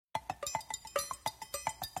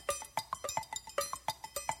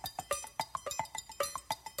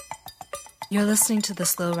You're listening to the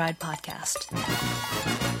Slow Ride Podcast.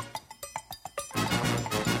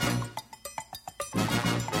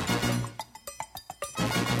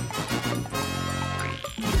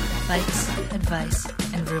 Fights, advice,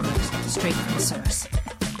 and rumors straight from the source.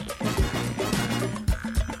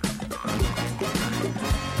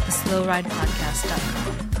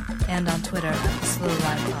 TheSlowRidePodcast.com and on Twitter at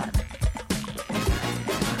TheSlowRidePod.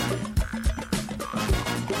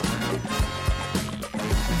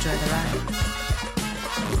 Enjoy the ride.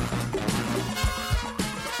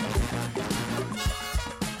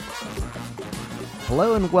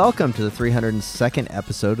 Hello and welcome to the 302nd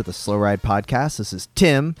episode of the Slow Ride Podcast. This is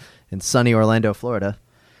Tim in sunny Orlando, Florida.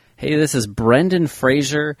 Hey, this is Brendan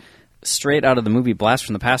Fraser, straight out of the movie Blast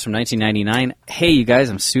from the Past from 1999. Hey, you guys,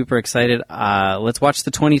 I'm super excited. Let's watch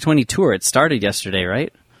the 2020 tour. It started yesterday,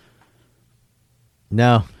 right?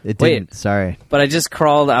 No, it didn't. Sorry. But I just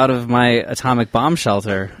crawled out of my atomic bomb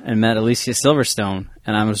shelter and met Alicia Silverstone,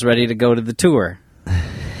 and I was ready to go to the tour.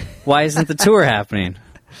 Why isn't the tour happening?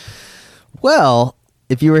 Well,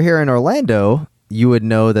 if you were here in Orlando, you would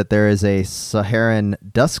know that there is a Saharan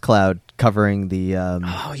dust cloud covering the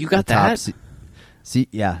oh, you got that? So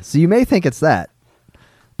you may think it's that.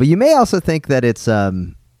 But you may also think that it's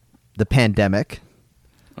the pandemic.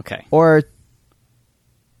 Okay. Or,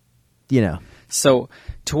 you know. So,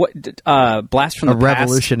 to what Blast from the Past,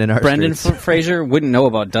 revolution in our Brendan streets. Fraser wouldn't know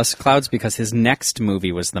about dust clouds because his next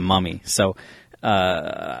movie was The Mummy. So,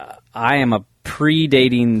 I am a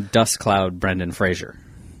predating dust cloud Brendan Fraser.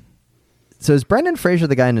 So is Brendan Fraser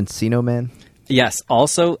the guy in Encino Man? Yes.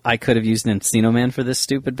 Also, I could have used Encino Man for this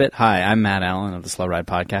stupid bit. Hi, I'm Matt Allen of the Slow Ride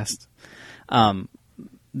Podcast.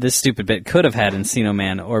 This stupid bit could have had Encino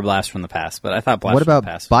Man or Blast from the Past, but I thought Blast What from the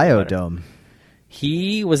about Past was better. Biodome?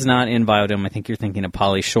 He was not in Biodome. I think you're thinking of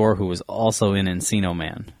Pauly Shore, who was also in Encino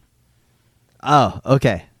Man. Oh,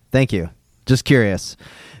 okay. Thank you. Just curious.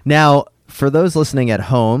 Now, for those listening at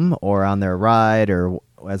home or on their ride or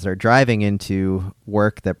as they're driving into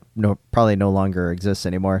work that probably no longer exists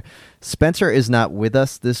anymore, Spencer is not with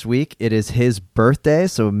us this week. It is his birthday,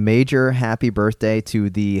 so major happy birthday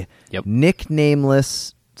to the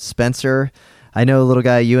nicknameless Spencer. I know, little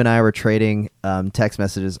guy, you and I were trading text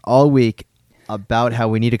messages all week about how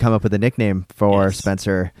we need to come up with a nickname for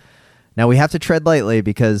Spencer. Now, we have to tread lightly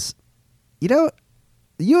because, you know,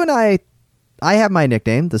 you and I have my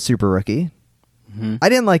nickname, the Super Rookie. Mm-hmm. I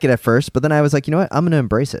didn't like it at first, but then I was like, you know what? I'm going to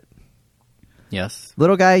embrace it. Yes.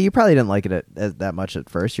 Little guy, you probably didn't like it that much at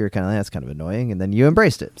first. You were kind of like, that's kind of annoying, and then you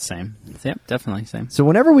embraced it. Same. Yep, definitely same. So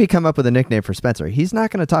whenever we come up with a nickname for Spencer, he's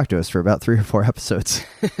not going to talk to us for about 3 or 4 episodes.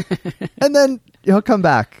 And then he'll come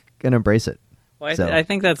back and embrace it. Well, I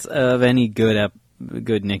think that's of any good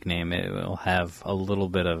nickname, it will have a little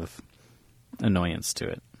bit of annoyance to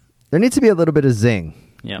it. There needs to be a little bit of zing.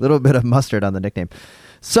 Yeah. A little bit of mustard on the nickname.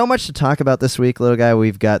 So much to talk about this week, little guy.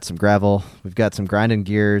 We've got some gravel. We've got some grinding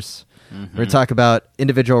gears. Mm-hmm. We're going to talk about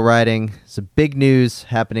individual riding. Some big news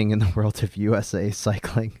happening in the world of USA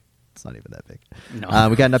cycling. It's not even that big. No,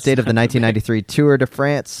 we got an update of the 1993 Tour de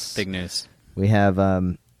France. Big news. We have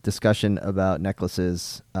discussion about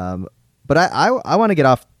necklaces. But I want to get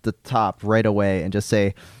off the top right away and just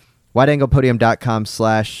say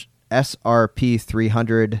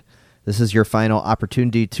wideanglepodium.com/SRP300. This is your final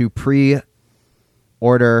opportunity to pre-order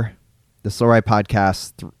the Slow Ride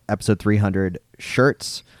Podcast episode 300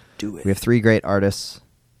 shirts. Do it. We have 3 great artists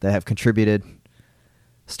that have contributed.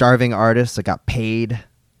 Starving artists that got paid.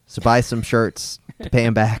 So buy some shirts to pay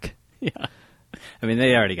them back. Yeah. I mean,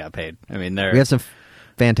 they already got paid. I mean, we have some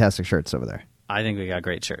fantastic shirts over there. I think we got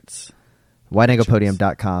great shirts.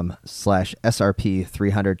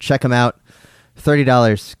 wideanglepodium.com/SRP300. Check them out.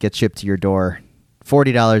 $30 gets shipped to your door.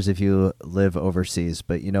 $40 if you live overseas.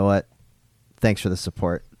 But you know what? Thanks for the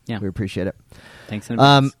support. Yeah. We appreciate it. Thanks in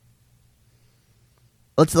advance.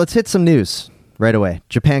 Let's hit some news right away.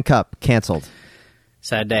 Japan Cup canceled.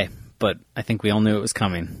 Sad day, but I think we all knew it was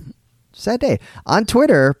coming. Sad day. On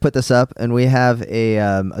Twitter, put this up, and we have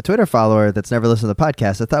a Twitter follower that's never listened to the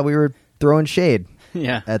podcast. I thought we were throwing shade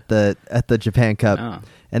at the Japan Cup. Oh.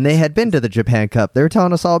 And they had been to the Japan Cup. They were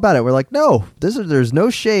telling us all about it. We're like, no, there's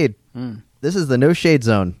no shade. This is the no shade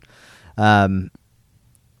zone.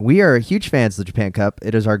 We are huge fans of the Japan Cup.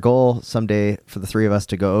 It is our goal someday for the 3 of us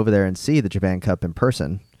to go over there and see the Japan Cup in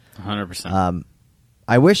person. 100%.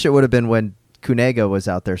 I wish it would have been when Kunega was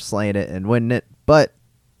out there slaying it and winning it, but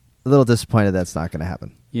a little disappointed that's not going to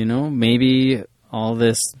happen. You know, maybe all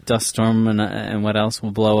this dust storm and what else will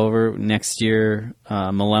blow over next year.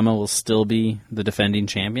 Malema will still be the defending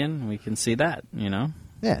champion. We can see that, you know?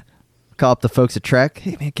 Yeah. Call up the folks at Trek.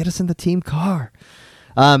 Hey, man, get us in the team car.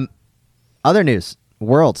 Other news.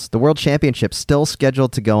 The World Championship still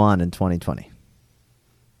scheduled to go on in 2020.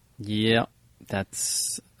 Yeah,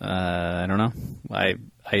 that's I don't know. I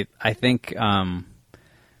think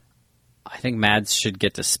Mads should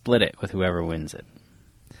get to split it with whoever wins it.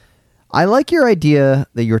 I like your idea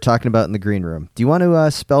that you were talking about in the green room. Do you want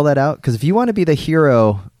to spell that out? Because if you want to be the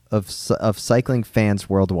hero of cycling fans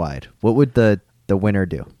worldwide, what would the winner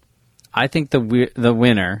do? I think the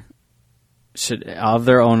winner should, of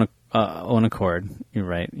their own accord, you're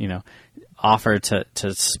right, offer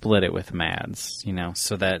to split it with Mads,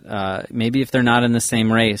 so that maybe if they're not in the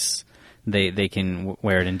same race, they can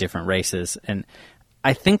wear it in different races. And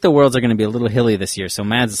I think the Worlds are going to be a little hilly this year, so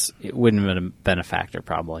Mads wouldn't have been a factor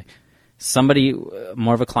probably. Somebody,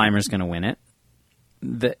 more of a climber, is going to win it.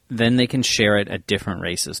 Then they can share it at different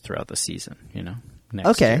races throughout the season,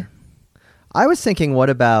 next year. I was thinking, what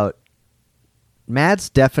about Mads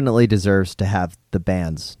definitely deserves to have the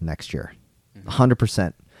bands next year.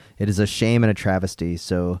 100%. It is a shame and a travesty,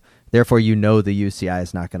 so therefore the UCI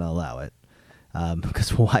is not going to allow it.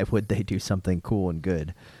 Because why would they do something cool and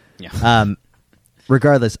good? Yeah.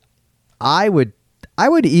 Regardless, I would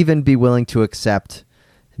even be willing to accept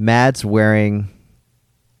Mads wearing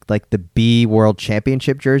like the B World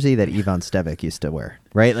Championship jersey that Ivan Stevic used to wear,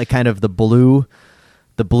 right? Like kind of the blue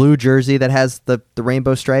jersey that has the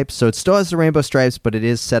rainbow stripes. So it still has the rainbow stripes, but it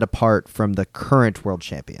is set apart from the current world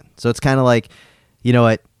champion. So it's kind of like, you know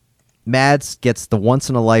what, Mads gets the once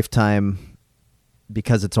in a lifetime,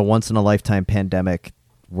 because it's a once in a lifetime pandemic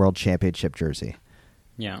world championship jersey.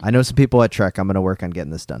 Yeah. I know some people at Trek. I'm going to work on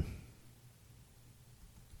getting this done.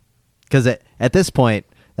 Because at this point,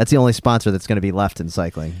 that's the only sponsor that's going to be left in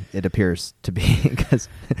cycling, it appears to be, because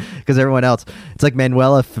everyone else, it's like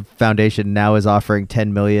Manuela Foundation now is offering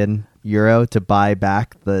 €10 million to buy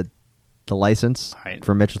back the license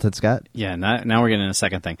for Mitchelton Scott. Yeah, now we're getting a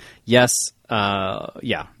second thing. Yes, Mads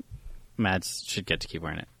should get to keep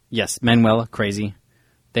wearing it. Yes, Manuela, crazy.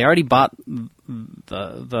 They already bought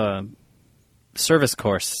the service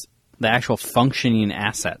course, the actual functioning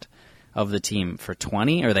asset of the team for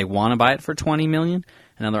 20, or they want to buy it for 20 million,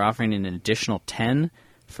 and now they're offering an additional 10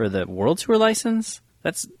 for the World Tour license.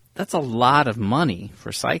 That's a lot of money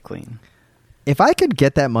for cycling. If I could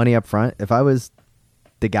get that money up front, if I was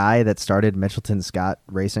the guy that started Mitchelton Scott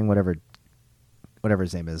Racing, whatever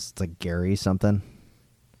his name is, it's like Gary something.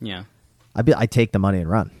 Yeah. I'd take the money and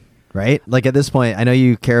run. Right? Like at this point, I know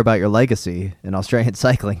you care about your legacy in Australian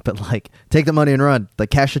cycling, but like take the money and run.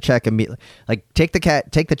 Like cash a check immediately. Like take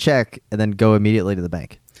the check and then go immediately to the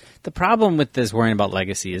bank. The problem with this worrying about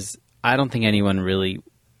legacy is I don't think anyone really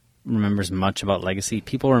remembers much about legacy.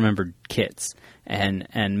 People remember kits, and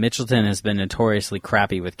Mitchelton has been notoriously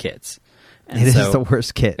crappy with kits. And it is the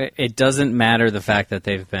worst kit. It doesn't matter the fact that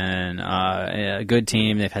they've been a good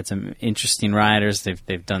team. They've had some interesting riders.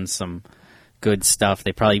 They've done some good stuff.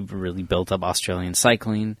 They probably really built up Australian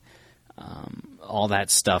cycling, all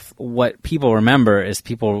that stuff. What people remember is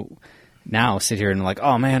people now sit here and like,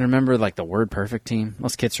 oh man, remember like the Word Perfect team?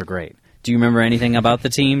 Those kits are great. Do you remember anything about the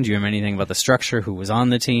team? Do you remember anything about the structure? Who was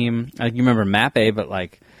on the team? You remember Mappe, but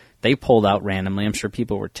like they pulled out randomly. I'm sure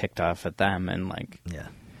people were ticked off at them, and like, yeah,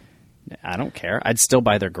 I don't care. I'd still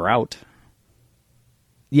buy their grout.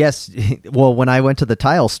 Yes. Well, when I went to the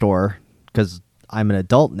tile store, because I'm an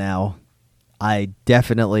adult now, I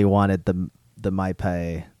definitely wanted the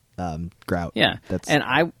Mappe grout. Yeah, and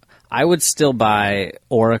I would still buy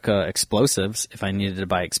Orica explosives if I needed to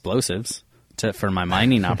buy explosives for my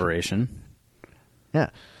mining operation.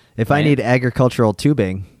 Yeah, if I need agricultural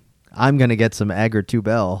tubing, I'm going to get some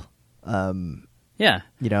Agri-Tubel. Yeah,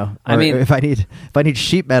 I mean, if I need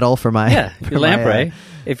sheet metal for my lamprey,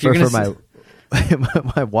 if you're for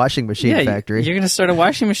my washing machine factory, you're going to start a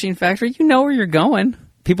washing machine factory. You know where you're going.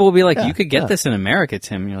 People will be like, you could get this in America,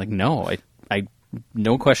 Tim. And you're like, no, I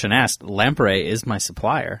no question asked. Lamprey is my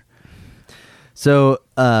supplier. So,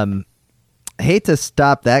 I hate to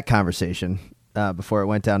stop that conversation before it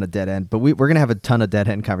went down a dead end, but we're going to have a ton of dead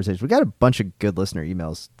end conversations. We got a bunch of good listener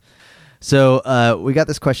emails. So we got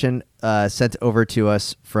this question sent over to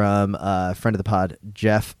us from a friend of the pod,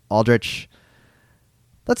 Jeff Aldrich.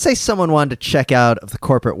 Let's say someone wanted to check out of the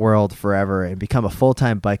corporate world forever and become a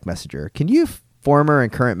full-time bike messenger. Can you former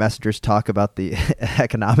and current messengers talk about the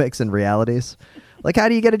economics and realities? Like, how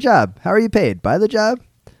do you get a job? How are you paid? By the job?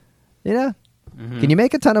 Can you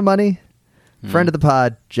make a ton of money? Friend of the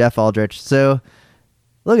pod, Jeff Aldrich. So,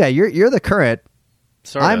 look, you're the current.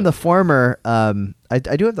 I'm the former. I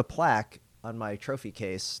do have the plaque on my trophy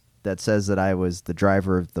case that says that I was the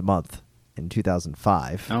driver of the month in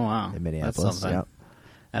 2005. Oh wow, in Minneapolis. That's something.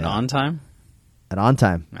 On time. At On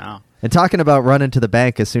Time. Wow. And talking about running to the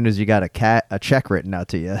bank as soon as you got a check written out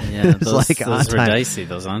to you. Yeah, It's those, like those on were time. dicey.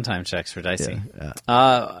 Those on-time checks were dicey.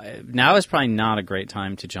 Yeah. Now is probably not a great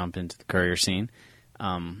time to jump into the courier scene.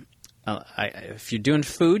 If you're doing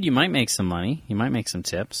food, you might make some money. You might make some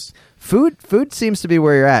tips. Food seems to be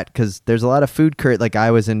where you're at because there's a lot of food like I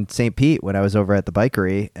was in St. Pete when I was over at the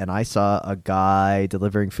bikery and I saw a guy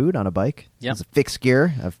delivering food on a bike. Yep. It was a fixed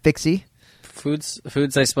gear, a fixie. Foods,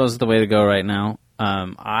 I suppose, is the way to go right now.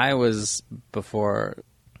 I was before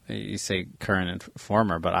you say current and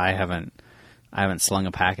former, but I haven't slung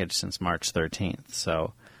a package since March 13th.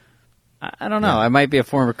 So I don't know. Yeah. I might be a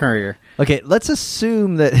former courier. Okay, let's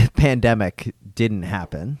assume that pandemic didn't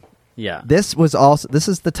happen. Yeah. This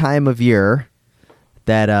is the time of year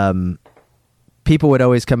that people would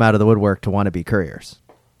always come out of the woodwork to want to be couriers.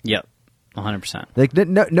 Yep. 100%. Like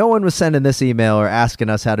no one was sending this email or asking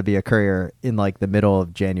us how to be a courier in like the middle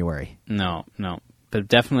of January. No. But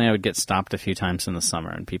definitely I would get stopped a few times in the summer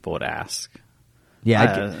and people would ask.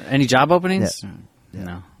 Yeah, any job openings? Yeah.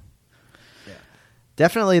 No.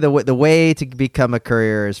 Definitely the way to become a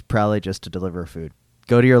courier is probably just to deliver food.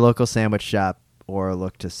 Go to your local sandwich shop or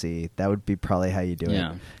look to see. That would be probably how you do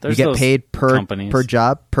Yeah. it. There's You get those paid per companies.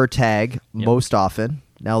 job, per tag, Yep. most often.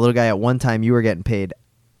 Now, little guy, at one time you were getting paid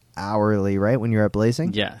hourly, right, when you were at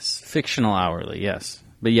Blazing? Yes. Fictional hourly, yes.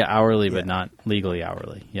 But hourly, but not legally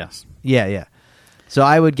hourly, yes. Yeah. So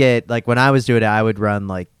I would get, like, when I was doing it, I would run,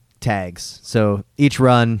 like, tags. So each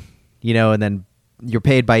run, and then you're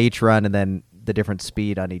paid by each run and then the different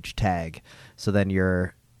speed on each tag. So then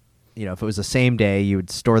you're, if it was the same day, you would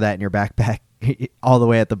store that in your backpack all the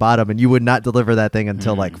way at the bottom, and you would not deliver that thing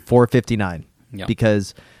until, like, 4:59 Yep.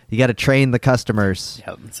 because you got to train the customers.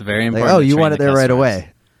 Yep. It's very Like, important. oh, to you train want it the there right customers. away.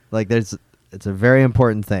 Like, it's a very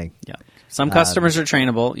important thing. Yeah. Some customers are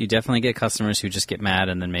trainable. You definitely get customers who just get mad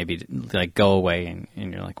and then maybe like go away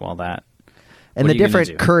and you're like, well, that. And what the are you gonna different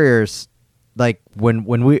do? couriers, like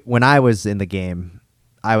when I was in the game,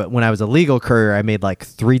 when I was a legal courier, I made like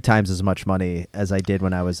 3 times as much money as I did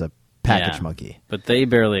when I was a package Yeah. monkey. But they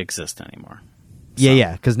barely exist anymore.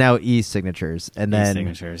 Yeah, because now e-signatures and then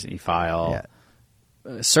E-signatures, e-file.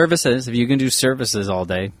 Yeah. Services. If you can do services all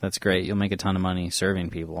day, that's great. You'll make a ton of money serving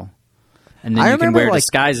people. And then I you can remember, wear like-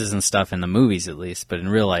 disguises and stuff in the movies at least, but in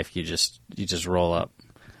real life you just roll up.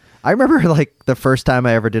 I remember like the first time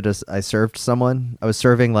I ever I served someone. I was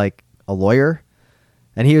serving like a lawyer,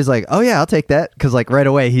 and he was like, "Oh yeah, I'll take that," because like right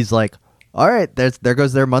away he's like, "All right, there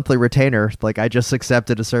goes their monthly retainer. Like I just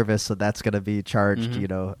accepted a service, so that's gonna be charged,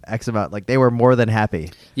 X amount." Like they were more than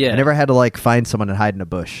happy. Yeah. I never had to like find someone and hide in a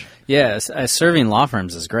bush. Yeah, serving law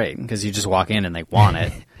firms is great because you just walk in and they want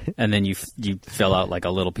it, and then you fill out like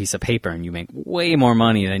a little piece of paper and you make way more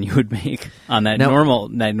money than you would make on that Now-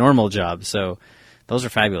 normal job. So those are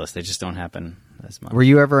fabulous. They just don't happen as much. Were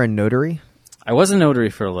you ever a notary? I was a notary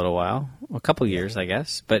for a little while, a couple years, I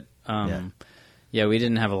guess, but yeah, we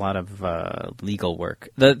didn't have a lot of legal work.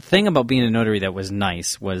 The thing about being a notary that was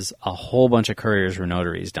nice was a whole bunch of couriers were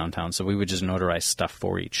notaries downtown, so we would just notarize stuff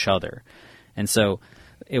for each other, and so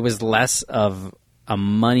it was less of a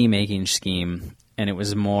money-making scheme, and it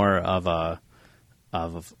was more of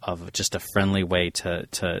just a friendly way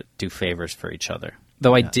to do favors for each other.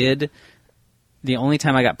 Though I did, the only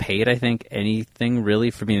time I got paid, I think, anything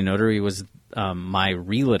really for being a notary was my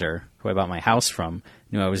realtor, who I bought my house from,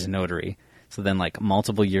 knew I was a notary. So then, like,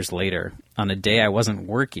 multiple years later, on a day I wasn't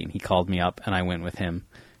working, he called me up, and I went with him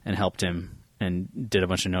and helped him and did a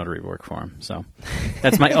bunch of notary work for him. So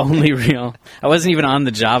that's my only real... I wasn't even on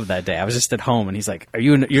the job that day. I was just at home, and he's like,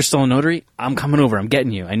 you're still a notary? I'm coming over. I'm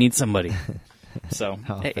getting you. I need somebody. So,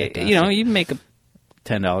 fantastic. you make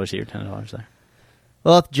 $10 here, $10 there.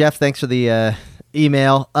 Well, Jeff, thanks for the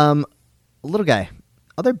email. Little guy,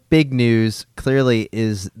 other big news clearly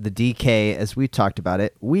is the DK, as we talked about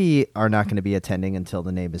it. We are not going to be attending until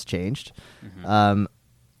the name is changed.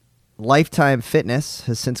 Lifetime Fitness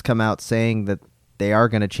has since come out saying that they are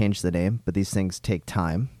going to change the name, but these things take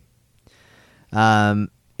time. In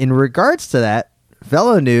regards to that,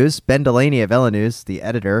 Velo News, Ben Delaney at Velo News, the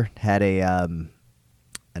editor, had an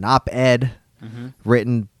op-ed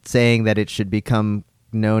written saying that it should become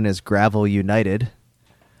known as Gravel United.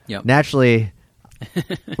 Yep. Naturally,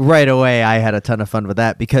 right away, I had a ton of fun with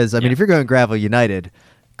that because, I mean, Yeah. if you're going Gravel United,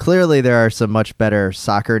 clearly there are some much better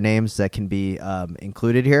soccer names that can be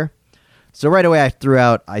included here. So right away, I threw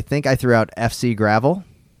out FC Gravel.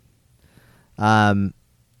 And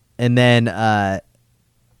then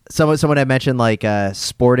someone had mentioned like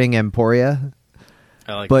Sporting Emporia.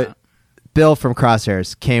 I like But that. Bill from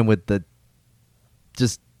Crosshairs came with the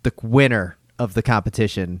winner of the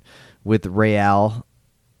competition with Real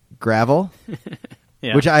Gravel.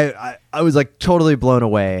 Yeah. which I was like totally blown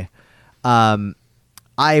away.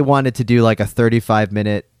 I wanted to do like a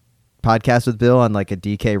 35-minute podcast with Bill on like a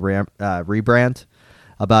DK rebrand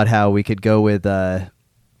about how we could go with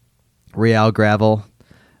Real Gravel,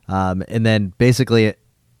 and then basically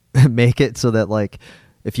make it so that like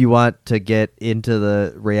if you want to get into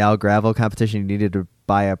the Real Gravel competition, you needed to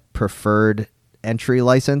buy a preferred entry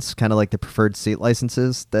license, kind of like the preferred seat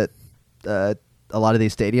licenses that a lot of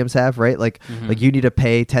these stadiums have, right? Like like you need to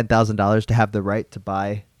pay $10,000 to have the right to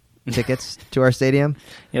buy tickets to our stadium.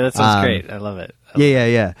 Yeah, that sounds great. I love it.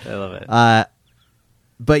 Yeah. I love it.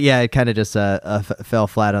 But yeah, it kind of just fell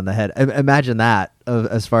flat on the head. Imagine that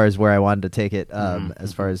as far as where I wanted to take it,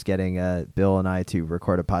 as far as getting Bill and I to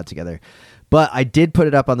record a pod together. But I did put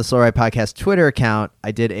it up on the Slow Ride Podcast Twitter account.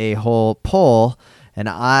 I did a whole poll, and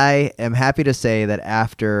I am happy to say that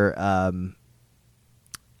after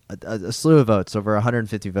a slew of votes, over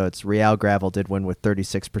 150 votes, Real Gravel did win with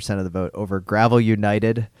 36% of the vote over Gravel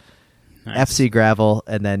United, Nice. FC Gravel,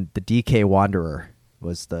 and then the DK Wanderer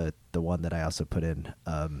was the one that I also put in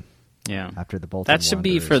Yeah. after the Bolton That should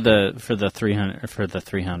be Wanderers. for the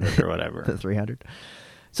 300 or whatever. The 300.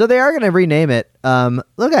 So they are going to rename it.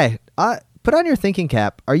 Look, put on your thinking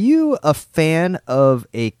cap. Are you a fan of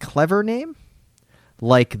a clever name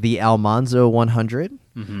like the Almanzo 100?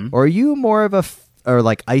 Mm-hmm. Or are you more of or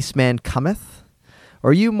like Iceman Cometh?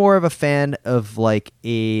 Or are you more of a fan of like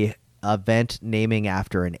a event naming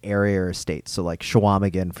after an area or state? So like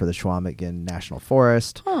Chequamegon for the Chequamegon National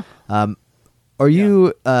Forest. Huh. Are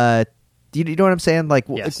you do you know what I'm saying? Like,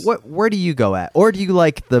 Yes. where do you go at? Or do you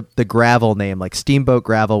like the gravel name, like Steamboat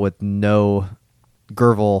Gravel with no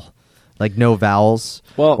Gervel, like no vowels?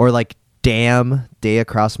 Well- or like Day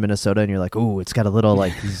across Minnesota, and you're like, ooh, it's got a little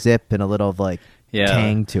like zip and a little like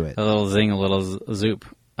tang to it. A little zing, a little zoop.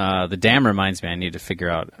 The dam reminds me I need to figure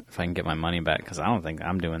out if I can get my money back, because I don't think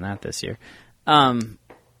I'm doing that this year. Or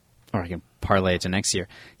I can parlay it to next year.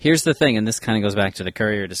 Here's the thing, and this kind of goes back to the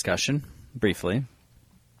courier discussion, briefly.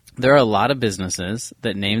 There are a lot of businesses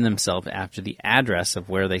that name themselves after the address of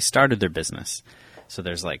where they started their business. So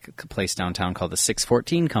there's like a place downtown called the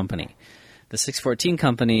 614 Company. The 614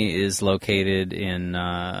 Company is located in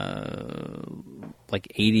like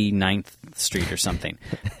 89th Street or something,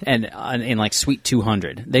 and in like Suite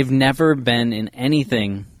 200. They've never been in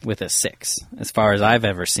anything with a 6, as far as I've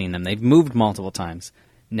ever seen them. They've moved multiple times.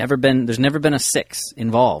 There's never been a 6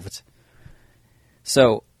 involved.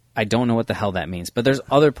 So I don't know what the hell that means. But there's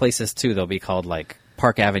other places too. They'll be called like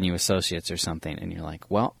Park Avenue Associates or something, and you're like,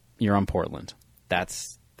 well, you're on Portland.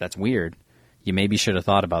 That's weird. You maybe should have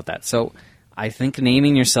thought about that. So I think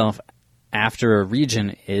naming yourself after a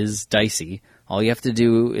region is dicey. All you have to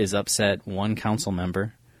do is upset one council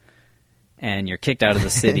member, and you're kicked out of the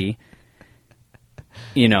city.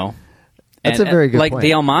 You know, That's a very good like point.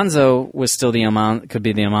 the Almanzo was still could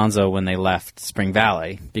be the Almanzo when they left Spring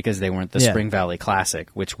Valley, because they weren't the Yeah. Spring Valley Classic,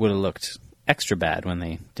 which would have looked extra bad when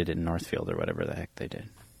they did it in Northfield or whatever the heck they did.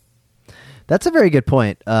 That's a very good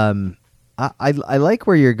point. I like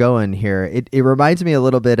where you're going here. It reminds me a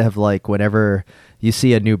little bit of like whenever you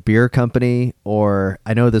see a new beer company, or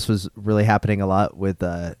I know this was really happening a lot with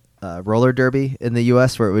roller derby in the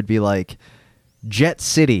U.S., where it would be like Jet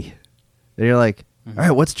City, and you're like, all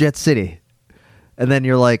right, what's Jet City? And then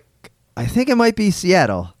you're like, I think it might be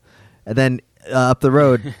Seattle. And then up the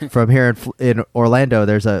road from here in Orlando,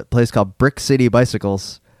 there's a place called Brick City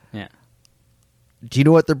Bicycles. Yeah, Do you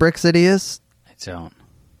know what the Brick City is? I don't.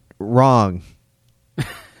 Wrong.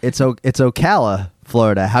 It's Ocala,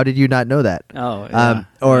 Florida. How did you not know that? Oh, yeah.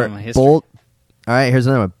 Or My history. Bold. All right, here's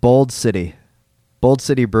another one. Bold City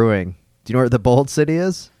Brewing. Do you know where the Bold City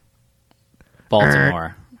is?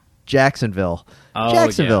 Baltimore. Jacksonville. Oh,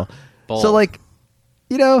 Jacksonville. yeah. Bold. So like,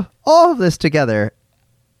 you know, all of this together,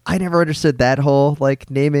 I never understood that whole like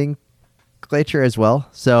naming nomenclature as well.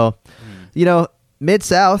 So, you know,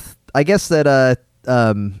 Mid-South, I guess that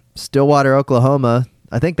Stillwater, Oklahoma,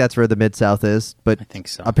 I think that's where the Mid-South is, but I think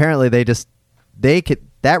so. apparently they could,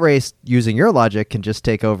 that race, using your logic, can just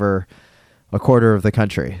take over a quarter of the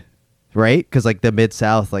country, right? Because like the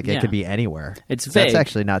Mid-South, like it Yeah. could be anywhere. It's So that's vague.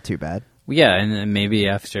 actually not too bad. Yeah, and then maybe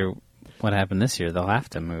after what happened this year, they'll have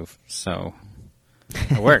to move. So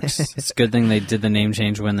it works. It's a good thing they did the name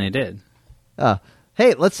change when they did.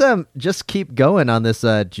 Hey, let's just keep going on this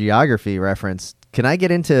geography reference. Can I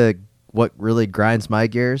get into what really grinds my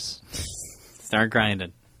gears? Start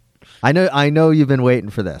grinding. I know you've been waiting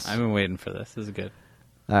for this. I've been waiting for this. This is good.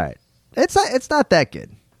 All right, it's not that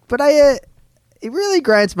good, but it really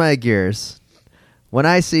grinds my gears when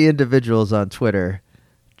I see individuals on Twitter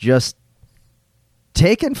just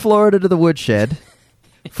taking Florida to the woodshed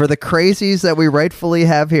for the crazies that we rightfully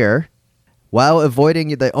have here while avoiding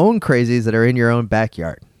the own crazies that are in your own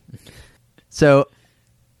backyard. So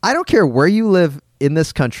I don't care where you live in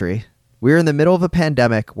this country. We're in the middle of a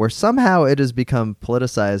pandemic where somehow it has become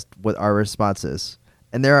politicized what our response is.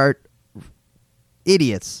 And there are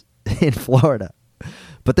idiots in Florida.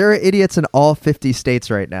 But there are idiots in all 50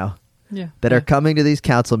 states right now that are coming to these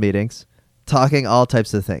council meetings talking all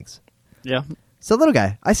types of things. Yeah. So, little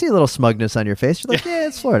guy, I see a little smugness on your face. You're like, yeah,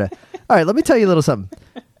 it's Florida. All right, let me tell you a little something.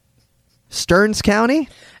 Stearns County?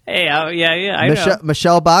 Hey, I know.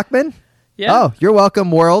 Michelle Bachmann? Yeah. Oh, you're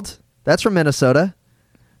welcome, world. That's from Minnesota.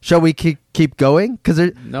 Shall we keep going? Because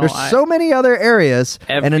there's so many other areas.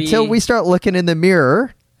 And until we start looking in the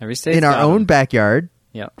mirror in our own backyard,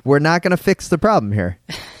 we're not going to fix the problem here.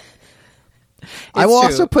 I will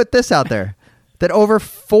also put this out there, that over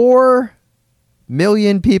 4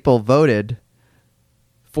 million people voted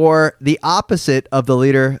for the opposite of the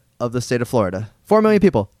leader of the state of Florida. 4 million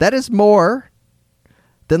people. That is more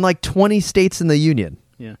than like 20 states in the union.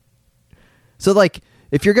 Yeah. So like,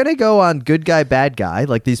 if you're going to go on good guy, bad guy,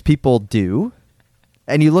 like these people do,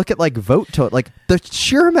 and you look at like vote total, like the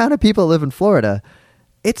sheer amount of people that live in Florida,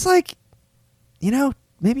 it's like,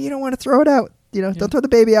 maybe you don't want to throw it out. Don't throw the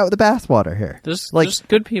baby out with the bathwater here. There's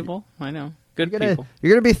good people. I know. Good people.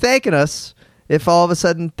 You're going to be thanking us if all of a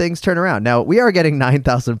sudden things turn around. Now, we are getting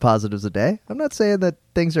 9,000 positives a day. I'm not saying that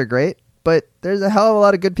things are great, but there's a hell of a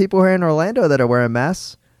lot of good people here in Orlando that are wearing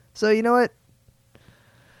masks. So, you know what?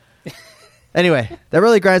 Anyway, that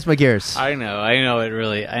really grinds my gears. I know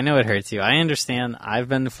it hurts you. I understand. I've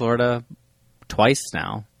been to Florida twice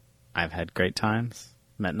now. I've had great times,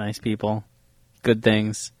 met nice people, good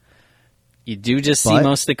things. You do just see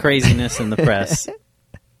most of the craziness in the press.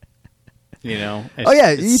 You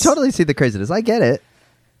totally see the craziness. I get it,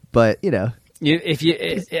 but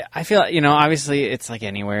I feel obviously it's like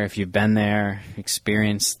anywhere. If you've been there,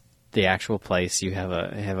 experienced the actual place, you have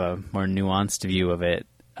a more nuanced view of it.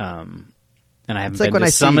 And I haven't been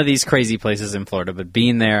to some of these crazy places in Florida, but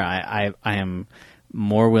being there, I am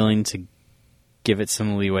more willing to give it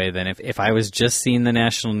some leeway than if I was just seeing the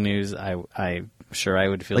national news. I'm sure I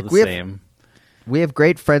would feel the same. We have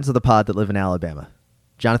great friends of the pod that live in Alabama.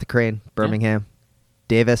 Jonathan Crane, Birmingham,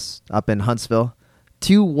 Davis up in Huntsville.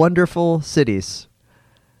 2 wonderful cities.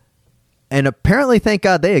 And apparently, thank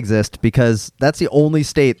God they exist, because that's the only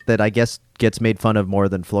state that I guess gets made fun of more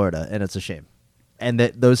than Florida, and it's a shame. And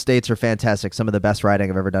those states are fantastic. Some of the best riding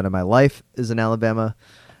I've ever done in my life is in Alabama.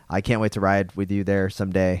 I can't wait to ride with you there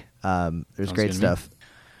someday. There's great stuff.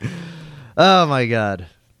 Oh, my God.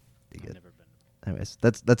 Anyways,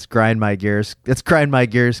 that's Grind My Gears. That's Grind My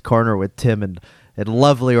Gears Corner with Tim in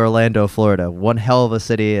lovely Orlando, Florida. One hell of a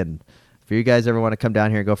city. And if you guys ever want to come down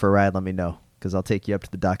here and go for a ride, let me know, because I'll take you up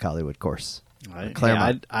to the Doc Hollywood course.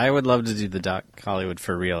 I would love to do the Doc Hollywood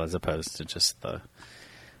for real, as opposed to just the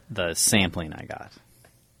sampling I got.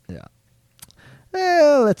 Yeah.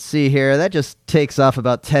 Well, let's see here. That just takes off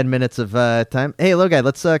about 10 minutes of time. Hey, little guy,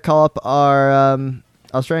 let's call up our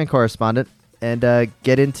Australian correspondent and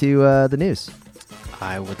get into the news.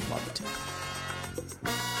 I would love to.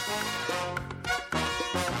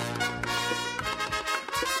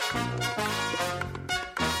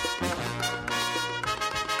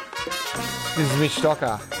 This is Mitch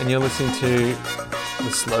Stocker, and you're listening to the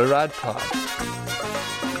Slow Ride Pod.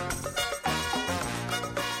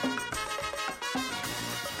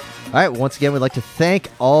 All right, once again, we'd like to thank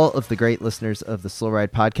all of the great listeners of the Slow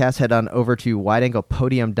Ride Podcast. Head on over to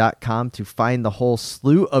wideanglepodium.com to find the whole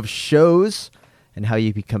slew of shows and how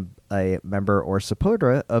you become a member or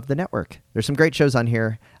supporter of the network. There's some great shows on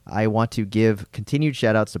here. I want to give continued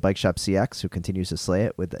shout-outs to Bike Shop CX, who continues to slay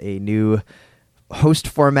it with a new host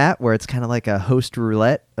format where it's kind of like a host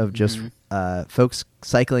roulette of just folks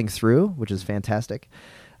cycling through, which is fantastic.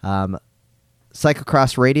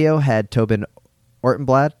 Cyclocross Radio had Tobin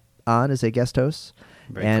Ortenblad on as a guest host.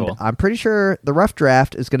 Very cool. I'm pretty sure the Rough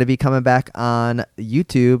Draft is going to be coming back on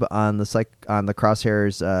YouTube on the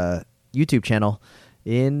Crosshairs YouTube channel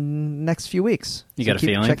in next few weeks. You got a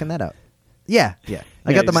feeling? Checking that out. Yeah.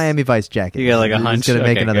 I got the Miami Vice jacket. You got like a hunch. He's going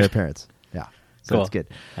to make another good. appearance. Yeah. So Cool. it's good.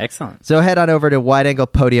 Excellent. So head on over to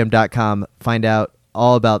wideanglepodium.com, find out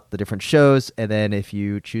all about the different shows, and then if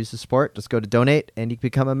you choose to support, just go to donate and you can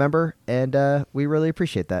become a member, and we really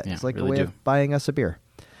appreciate that. Yeah, it's like really a way do. of buying us a beer.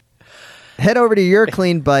 Head over to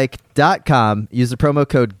yourcleanbike.com, use the promo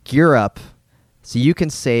code GEARUP so you can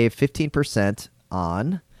save 15%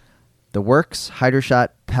 on the Works HydroShot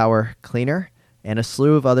Power Cleaner and a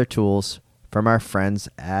slew of other tools from our friends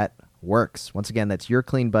at Works. Once again, that's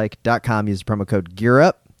yourcleanbike.com. Use the promo code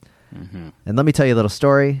GEARUP. And let me tell you a little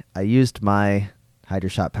story. I used my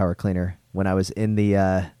HydroShot power cleaner when I was in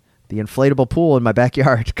the inflatable pool in my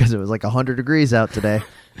backyard because it was like 100 degrees out today.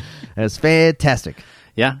 And it's fantastic.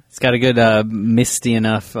 Yeah, it's got a good misty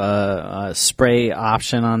enough spray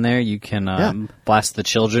option on there. You can blast the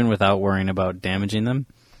children without worrying about damaging them.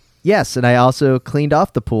 Yes, and I also cleaned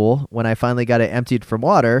off the pool when I finally got it emptied from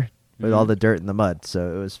water with all the dirt and the mud.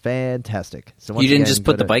 So it was fantastic. So You didn't just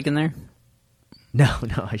put the bike in there? No,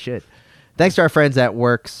 I should. Thanks to our friends at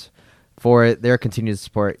Works for their continued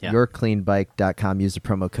support. Yeah. YourCleanBike.com. Use the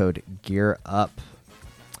promo code GEARUP. All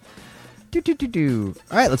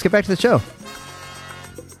right, let's get back to the show.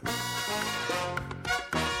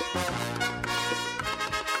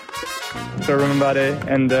 So everybody,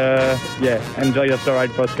 and enjoy your Slow Ride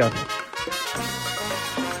podcast.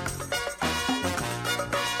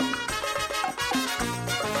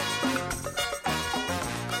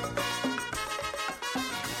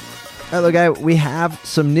 All right, look, guy, we have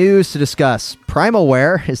some news to discuss. Primal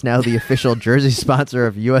Wear is now the official jersey sponsor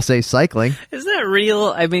of USA Cycling. Is that real?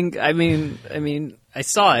 I mean, I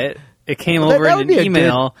saw it. It came over that in would an be a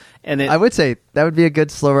email, and I would say that would be a good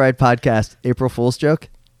Slow Ride podcast April Fool's joke.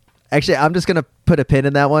 Actually, I'm just going to put a pin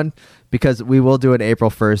in that one because we will do an April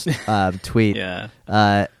 1st tweet. Yeah.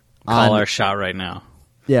 Call our shot right now.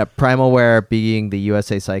 Yeah, Primal Wear being the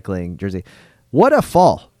USA Cycling jersey. What a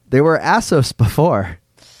fall. They were Assos before.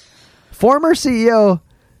 Former CEO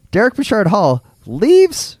Derek Bouchard Hall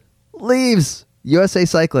leaves USA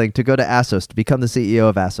Cycling to go to Assos to become the CEO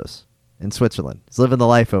of Assos in Switzerland. He's living the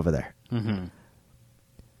life over there. Mm-hmm.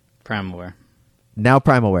 Primal Wear. Now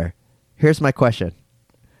Primal Wear. Here's my question.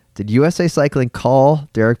 Did USA Cycling call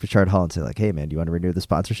Derek Bouchard Hall and say, like, hey, man, do you want to renew the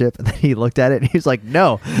sponsorship? And then he looked at it and he was like,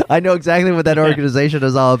 no, I know exactly what that organization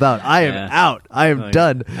is all about. I am out. I am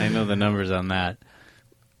done. I know the numbers on that.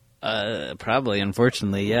 Probably,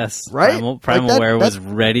 unfortunately, yes. Right? Primal Wear was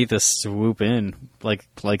ready to swoop in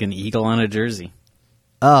like an eagle on a jersey.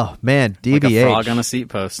 Oh, man, DBH. Like a frog on a seat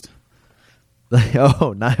post.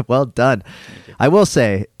 Oh, well done. I will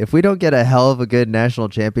say, if we don't get a hell of a good national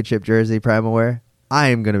championship jersey, Primal Wear, I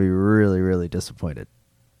am going to be really, really disappointed.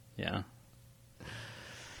 Yeah.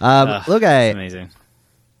 Look, it's amazing.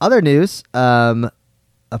 Other news.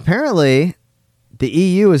 Apparently, the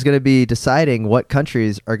EU is going to be deciding what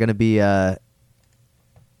countries are going to be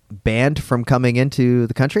banned from coming into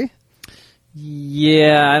the country.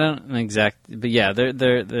 Yeah, I don't know exactly, but yeah,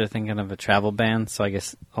 they're thinking of a travel ban. So I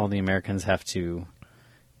guess all the Americans have to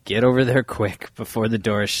get over there quick before the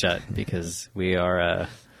door is shut because we are.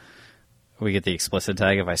 We get the explicit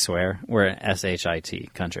tag if I swear. We're an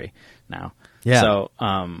SHIT country now. Yeah. So,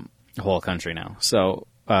 whole country now. So,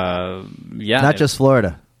 yeah. Not just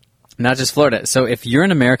Florida. Not just Florida. So if you're an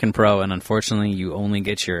American pro and unfortunately you only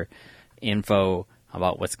get your info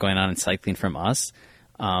about what's going on in cycling from us,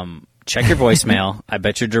 check your voicemail. I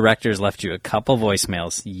bet your directors left you a couple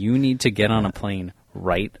voicemails. You need to get on a plane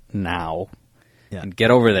right now and get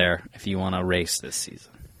over there if you want to race this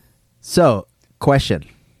season. So, question.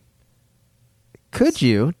 Could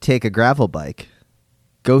you take a gravel bike,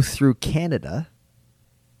 go through Canada,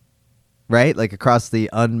 right? Like across the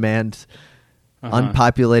unmanned,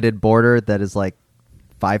 unpopulated border that is like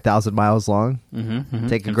 5,000 miles long.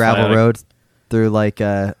 Take a gravel road through like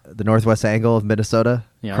the northwest angle of Minnesota,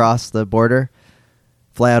 cross the border,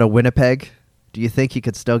 fly out of Winnipeg. Do you think you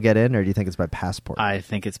could still get in, or do you think it's by passport? I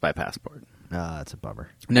think it's by passport. That's a bummer.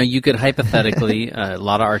 No, you could hypothetically, a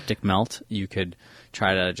lot of Arctic melt. You could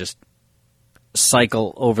try to just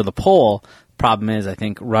cycle over the pole. Problem is, I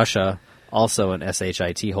think Russia, also an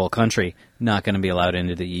SHIT whole country, not going to be allowed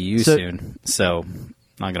into the EU soon. So,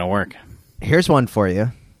 not going to work. Here's one for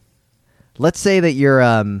you. Let's say that you're,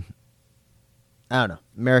 I don't know,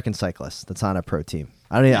 American cyclist that's on a pro team.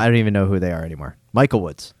 I don't even know who they are anymore. Michael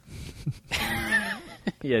Woods.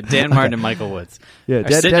 Yeah, Dan Martin and Michael Woods. Yeah,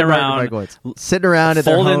 sitting around, sitting around at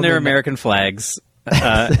folding their their American flags.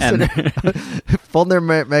 And folding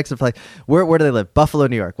their Mexican flag. Where do they live? Buffalo,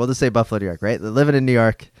 New York. We'll just say Buffalo, New York, right? They're living in New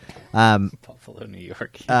York. Buffalo, New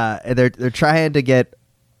York. And they're trying to get,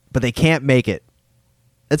 but they can't make it.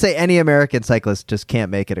 Let's say any American cyclist just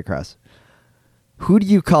can't make it across. Who do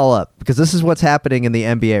you call up? Because this is what's happening in the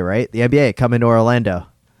NBA, right? The NBA coming to Orlando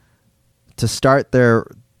to start the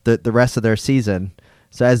rest of their season.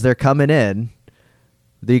 So as they're coming in,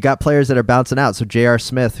 you got players that are bouncing out. So J.R.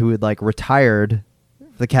 Smith, who had like retired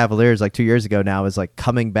the Cavaliers like 2 years ago, now is like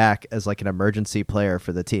coming back as like an emergency player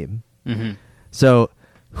for the team. Mm-hmm. So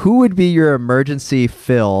who would be your emergency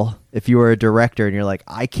fill if you were a director and you're like,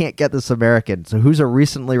 I can't get this American? So who's a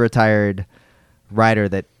recently retired rider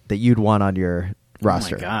that you'd want on your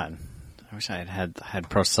roster? Oh my God. I wish I had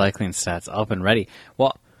pro cycling stats up and ready.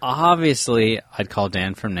 Well, Obviously, I'd call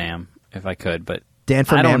Dan from Nam if I could, but Dan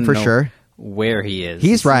from I don't Nam for know sure. where he is. He's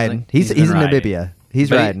It seems riding. like He's been in riding. Namibia. He's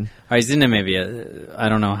But riding. He's in Namibia. I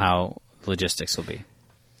don't know how logistics will be.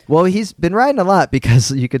 Well, he's been riding a lot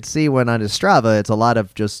because you could see when on his Strava, it's a lot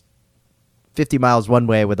of just 50 miles one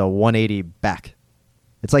way with a 180 back.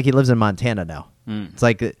 It's like he lives in Montana now. It's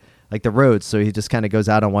like the roads, so he just kind of goes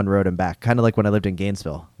out on one road and back, kind of like when I lived in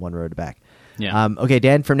Gainesville, one road back. Yeah. Okay,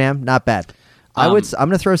 Dan from Nam, not bad. I'm going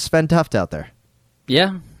to throw Sven Tuft out there.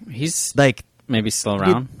 Yeah, he's Like, maybe still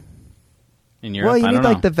around in Europe. well, you I need don't know.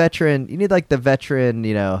 like the veteran. You need like the veteran,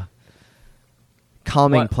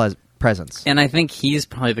 calming presence. And I think he's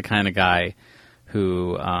probably the kind of guy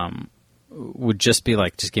who would just be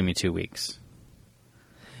like, just give me 2 weeks.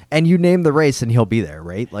 And you name the race, and he'll be there,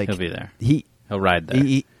 right? Like He'll be there. He'll ride there.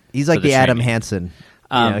 He's like For the the Adam training.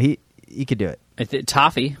 Hansen. He could do it.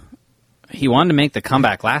 Toffee, he wanted to make the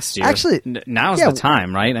comeback last year. Actually, now's yeah. the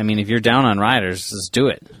time, right? I mean, if you're down on riders, just do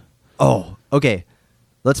it. Oh, okay.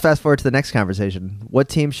 Let's fast forward to the next conversation. What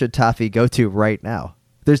team should Toffee go to right now?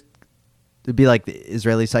 It'd be like the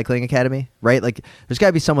Israeli Cycling Academy, right? Like, there's got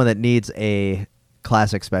to be someone that needs a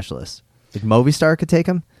classic specialist. Like Movistar could take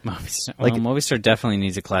him. Movistar definitely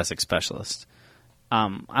needs a classic specialist. I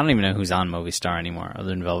don't even know who's on Movistar anymore other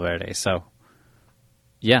than Valverde. So,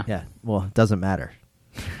 yeah. Yeah. Well, it doesn't matter.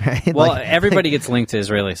 Right? Well, Like, everybody gets linked to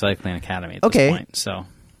Israeli Cycling Academy at Okay. this point. So,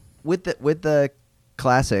 with the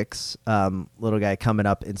classics, little guy coming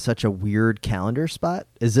up in such a weird calendar spot.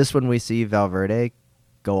 Is this when we see Valverde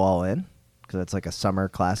go all in? Because it's like a summer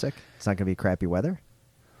classic. It's not going to be crappy weather.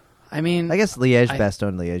 I mean, I guess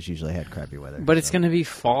Bastogne Liège usually had crappy weather. but it's going to be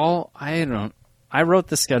fall. I wrote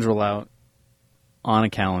the schedule out on a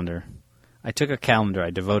calendar. I took a calendar.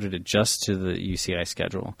 I devoted it just to the UCI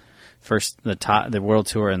schedule. First, the World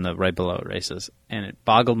Tour and the right below it races, and it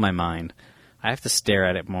boggled my mind. I have to stare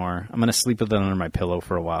at it more. I'm going to sleep with it under my pillow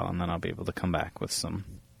for a while, and then I'll be able to come back with some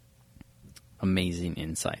amazing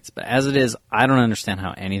insights. But as it is, I don't understand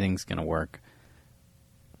how anything's going to work.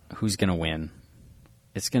 Who's going to win?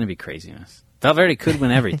 It's going to be craziness. Valverde could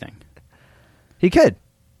win everything. He could.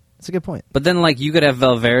 That's a good point. But then, like, you could have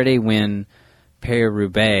Valverde win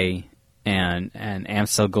Paris-Roubaix, and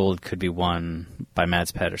Amstel Gold could be won by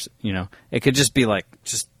Mads Pedersen. It could just be like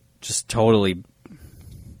just totally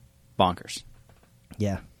bonkers.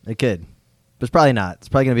 Yeah, it could. But it's probably not. It's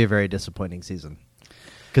probably going to be a very disappointing season.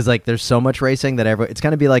 Because, like, there's so much racing that it's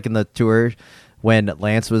going to be like in the Tour when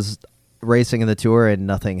Lance was racing in the Tour and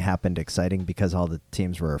nothing happened exciting because all the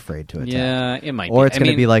teams were afraid to attack. Yeah, it might Or be. it's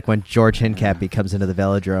going to be like when George Hincapie comes into the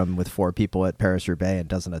velodrome with 4 people at Paris-Roubaix and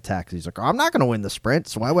doesn't attack. He's like, I'm not going to win the sprint,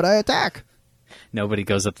 so why would I attack? Nobody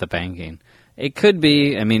goes up the banking. It could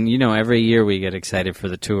be. I mean, every year we get excited for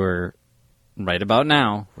the Tour. Right about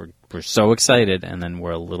now, we're so excited, and then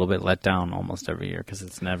we're a little bit let down almost every year because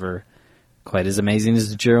it's never quite as amazing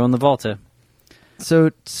as the Giro and the Volta.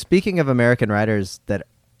 So, speaking of American riders, that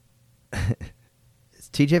is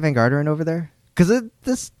TJ Van Garderen over there? Because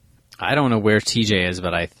this, I don't know where TJ is,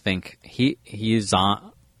 but I think he's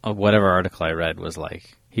on whatever article I read was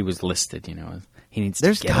like he was listed. He needs.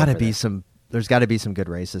 there's to get got to over be there. some. There's got to be some good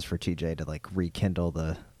races for TJ to like rekindle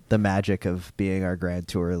the magic of being our Grand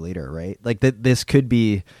Tour leader, right? Like this could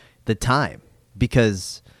be the time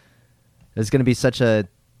because there's going to be such a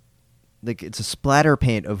it's a splatter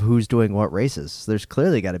paint of who's doing what races. There's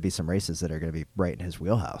clearly got to be some races that are going to be right in his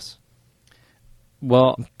wheelhouse.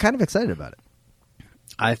 Well, I'm kind of excited about it.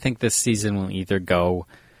 I think this season will either go.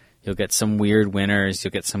 You'll get some weird winners.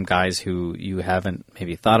 You'll get some guys who you haven't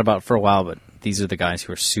maybe thought about for a while, but these are the guys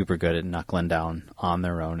who are super good at knuckling down on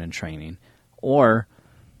their own and training. Or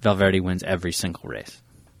Valverde wins every single race.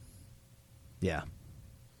 Yeah.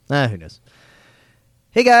 Who knows?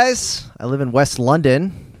 Hey guys, I live in West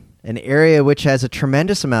London, an area which has a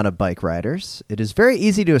tremendous amount of bike riders. It is very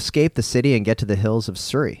easy to escape the city and get to the hills of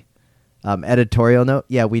Surrey. Editorial note,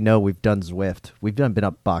 yeah, we know we've done Zwift. We've been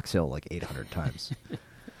up Box Hill like 800 times.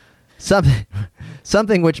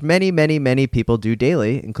 Something which many, many, many people do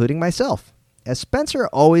daily, including myself. As Spencer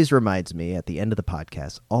always reminds me at the end of the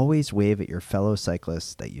podcast, always wave at your fellow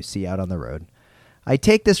cyclists that you see out on the road. I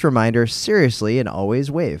take this reminder seriously and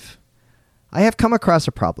always wave. I have come across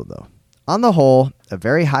a problem, though. On the whole, a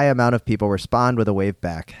very high amount of people respond with a wave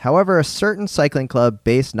back. However, a certain cycling club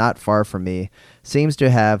based not far from me seems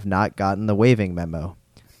to have not gotten the waving memo.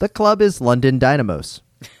 The club is London Dynamos.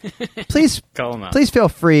 Please feel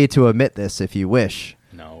free to omit this if you wish.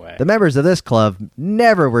 No way. The members of this club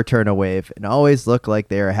never return a wave and always look like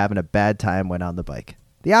they are having a bad time when on the bike.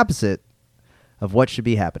 The opposite of what should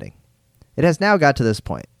be happening. It has now got to this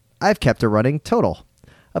point. I've kept a running total.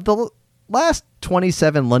 Of the last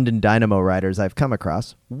 27 London Dynamo riders I've come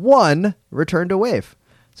across, 1 returned to Wave.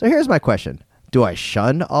 So here's my question. Do I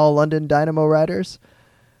shun all London Dynamo riders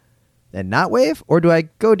and not Wave? Or do I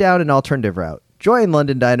go down an alternative route, join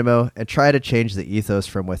London Dynamo, and try to change the ethos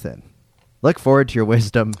from within? Look forward to your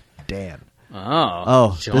wisdom, Dan.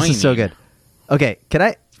 Oh, This is so joining. good. Okay, can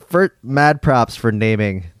I... mad props for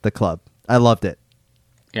naming the club. I loved it.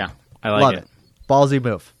 Yeah, I like Love it. it. Ballsy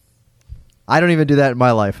move. I don't even do that in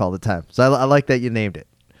my life all the time. So I like that you named it.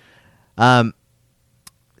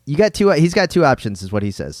 You got two. He's got 2 options, is what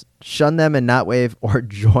he says: shun them and not Wave, or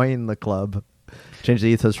join the club. Change the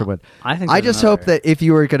ethos from one. I just hope that if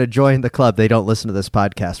you were going to join the club, they don't listen to this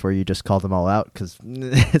podcast where you just call them all out, because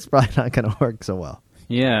it's probably not going to work so well.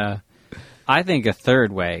 Yeah. I think a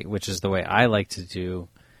third way, which is the way I like to do,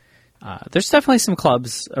 there's definitely some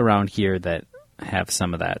clubs around here that have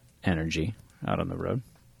some of that energy out on the road.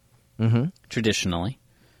 Mm-hmm. Traditionally.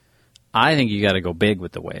 I think you got to go big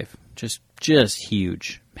with the Wave. Just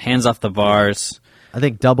huge. Hands off the bars. I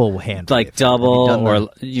think double hand. Like wave. Have you double, done or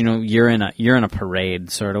that? you're in a parade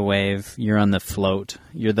sort of wave. You're on the float.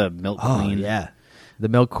 You're the milk queen. Yeah, the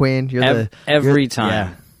Milk Queen. You're Every you're- time.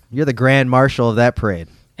 Yeah, you're the grand marshal of that parade.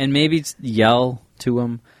 And maybe yell to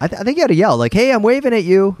them. I think you got to yell like, "Hey, I'm waving at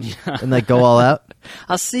you," and like go all out.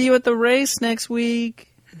 I'll see you at the race next week.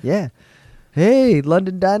 Yeah. Hey,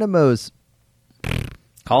 London Dynamos.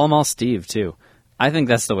 Call them all Steve too. I think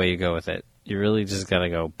that's the way you go with it. You really just got to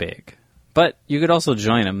go big. But you could also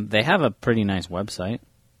join them. They have a pretty nice website.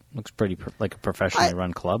 Looks pretty like a professionally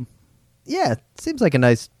run club. Yeah, seems like a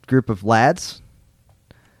nice group of lads.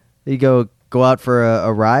 You go out for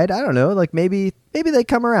a ride. I don't know. Like maybe they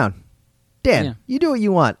come around. Dan, Yeah. you do what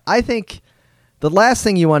you want. I think the last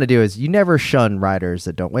thing you want to do is you never shun riders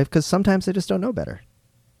that don't wave, because sometimes they just don't know better,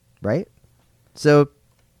 right? So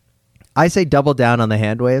I say double down on the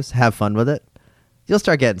hand waves. Have fun with it. You'll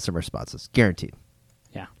start getting some responses, guaranteed.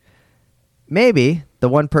 Yeah. Maybe the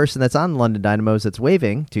one person that's on London Dynamos that's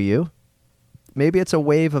waving to you, maybe it's a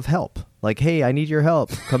wave of help. Like, hey, I need your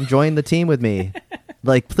help. Come join the team with me.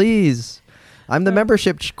 Like, please. I'm the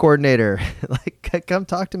membership coordinator. Like, come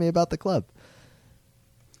talk to me about the club.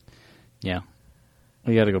 Yeah.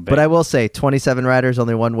 We got to go big. But I will say, 27 riders,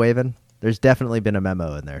 only 1 waving. There's definitely been a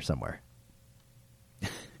memo in there somewhere.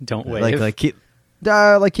 Don't wave. Like keep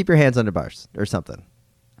your hands under bars or something.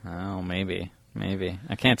 Oh, maybe.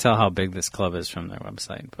 I can't tell how big this club is from their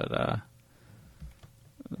website, but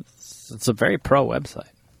it's a very pro website.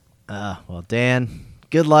 Well, Dan,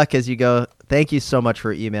 good luck as you go. Thank you so much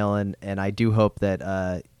for emailing, and I do hope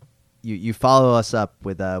that you follow us up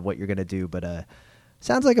with what you're going to do. But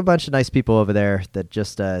sounds like a bunch of nice people over there that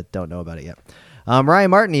just don't know about it yet. Ryan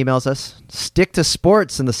Martin emails us. Stick to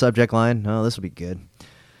sports in the subject line. Oh, this will be good.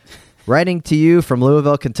 Writing to you from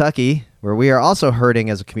Louisville, Kentucky, where we are also hurting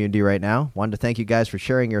as a community right now. Wanted to thank you guys for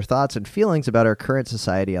sharing your thoughts and feelings about our current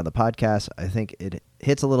society on the podcast. I think it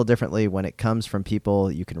hits a little differently when it comes from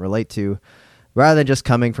people you can relate to, rather than just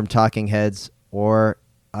coming from talking heads or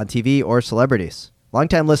on TV or celebrities.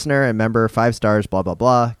 Longtime listener and member, 5 stars, blah, blah,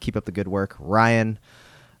 blah. Keep up the good work. Ryan.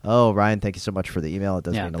 Oh, Ryan, thank you so much for the email. It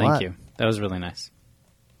does mean a lot. Thank you. That was really nice.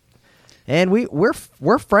 And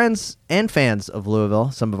we're friends and fans of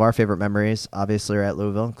Louisville. Some of our favorite memories, obviously, are at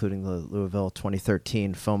Louisville, including the Louisville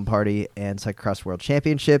 2013 foam party and Cyclocross World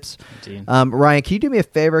Championships. Indeed. Ryan, can you do me a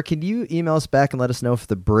favor? Can you email us back and let us know if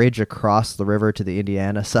the bridge across the river to the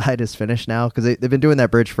Indiana side is finished now? Because they've been doing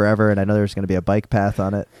that bridge forever, and I know there's going to be a bike path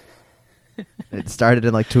on it. It started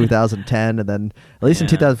in like 2010, and then at least in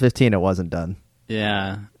 2015 it wasn't done.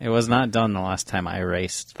 Yeah, it was not done the last time I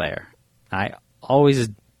raced there. I always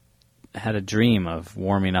had a dream of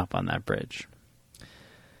warming up on that bridge.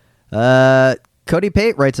 Cody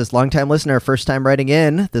Pate writes us, longtime listener, first time writing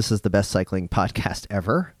in. This is the best cycling podcast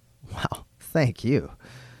ever. Wow, thank you.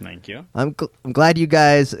 Thank you. I'm glad you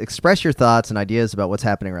guys express your thoughts and ideas about what's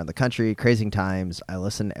happening around the country. Crazy times. I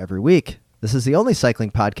listen every week. This is the only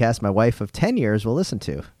cycling podcast my wife of 10 years will listen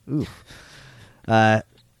to. Ooh.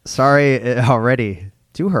 Sorry already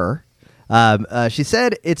to her. She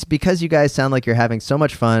said it's because you guys sound like you're having so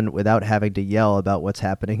much fun without having to yell about what's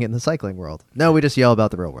happening in the cycling world. No, we just yell about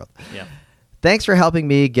the real world. Yeah. Thanks for helping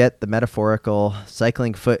me get the metaphorical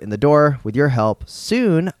cycling foot in the door. With your help,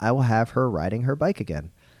 soon I will have her riding her bike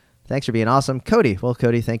again. Thanks for being awesome. Cody. Well,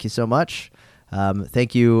 Cody, thank you so much.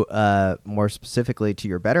 Thank you more specifically to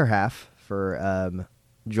your better half for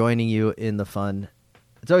joining you in the fun.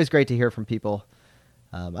 It's always great to hear from people.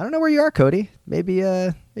 I don't know where you are, Cody. Maybe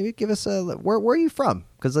give us where are you from?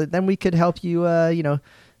 Because then we could help you,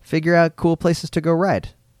 figure out cool places to go ride.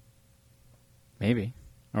 Maybe.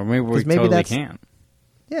 Or maybe we 'Cause maybe totally that's- can.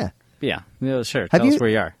 Yeah, Yeah, sure. Have Tell us you- where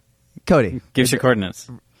you are. Cody, Give us your coordinates.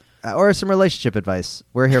 or some relationship advice.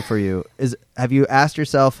 We're here for you. Have you asked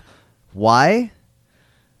yourself why?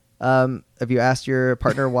 Have you asked your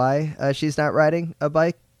partner why she's not riding a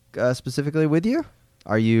bike specifically with you?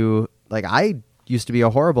 Are you like I used to be a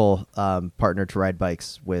horrible partner to ride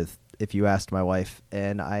bikes with? If you asked my wife,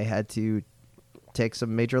 and I had to take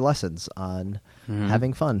some major lessons on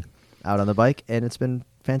having fun out on the bike, and it's been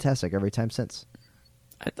fantastic every time since.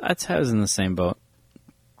 I'd say I was in the same boat.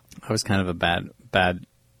 I was kind of a bad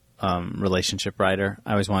relationship rider.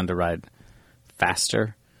 I always wanted to ride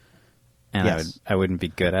faster, and Yes. I wouldn't be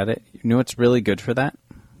good at it. You know what's really good for that?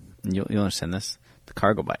 And you'll understand this. The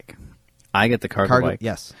cargo bike. I get the cargo bike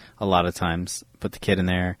Yes. a lot of times. Put the kid in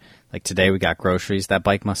there. Like today we got groceries. That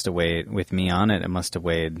bike must have weighed, with me on it, we must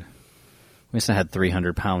have had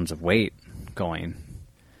 300 pounds of weight going.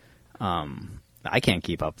 I can't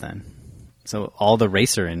keep up then. So all the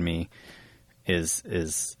racer in me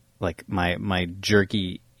is like my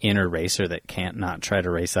jerky inner racer that can't not try to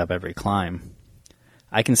race up every climb.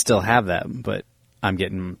 I can still have that, but I'm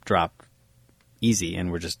getting dropped easy,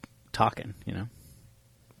 and we're just talking, you know?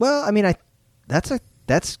 Well, I mean,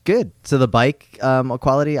 that's good. So the bike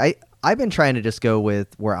quality, I've been trying to just go with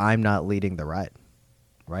where I'm not leading the ride,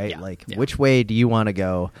 right? Yeah, Like, yeah. which way do you want to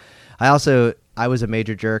go? I was a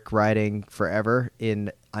major jerk riding forever.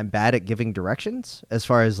 I'm bad at giving directions as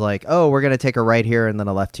far as like, oh, we're gonna take a right here and then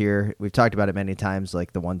a left here. We've talked about it many times.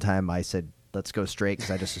 Like the one time I said, let's go straight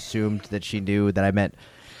because I just assumed that she knew that I meant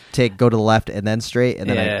go to the left and then straight, and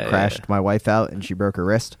then I crashed my wife out and she broke her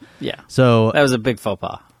wrist. Yeah. So That was a big faux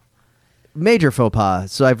pas. major faux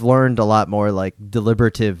pas. So I've learned a lot more like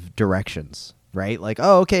deliberative directions, right? Like,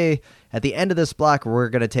 oh, okay, at the end of this block, we're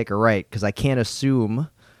going to take a right because I can't assume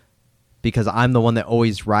because I'm the one that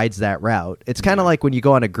always rides that route. It's kind of like when you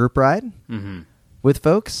go on a group ride with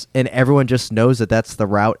folks and everyone just knows that that's the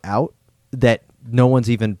route out, that no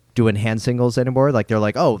one's even doing hand signals anymore. Like they're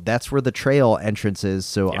like, oh, that's where the trail entrance is.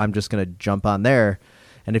 So Yeah. I'm just going to jump on there.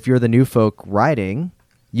 And if you're the new folk riding,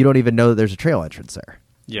 you don't even know that there's a trail entrance there.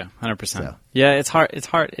 Yeah, 100%. So. Yeah, it's hard. It's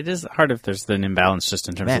hard. It is hard if there's an imbalance just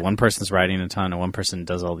in terms Man. of one person's riding a ton and one person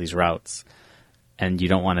does all these routes, and you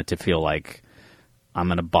don't want it to feel like I'm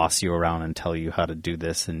going to boss you around and tell you how to do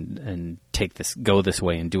this and take this, go this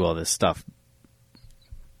way, and do all this stuff.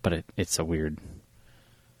 But it's a weird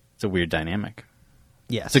dynamic.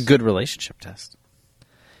 Yes. It's a good relationship test.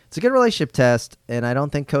 It's a good relationship test, and I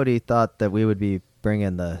don't think Cody thought that we would be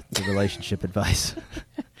bringing the relationship advice.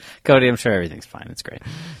 Cody, I'm sure everything's fine. It's great.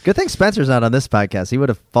 Good thing Spencer's not on this podcast. He would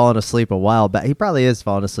have fallen asleep a while back. He probably is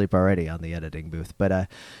falling asleep already on the editing booth. But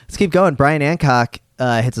let's keep going. Brian Hancock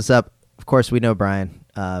hits us up. Of course, we know Brian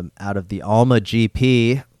out of the Alma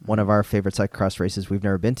GP, one of our favorite cyclocross races we've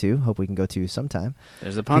never been to. Hope we can go to sometime.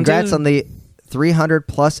 There's a pontoon. Congrats on the 300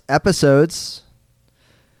 plus episodes.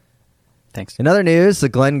 Thanks. In other news, the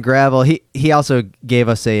Glenn Gravel, he also gave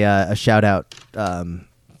us a shout out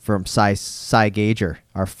from Cy Gager,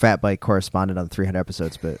 our fat bike correspondent on the 300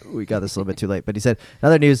 episodes, but we got this a little bit too late. But he said, in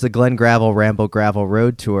other news, the Glenn Gravel Ramble Gravel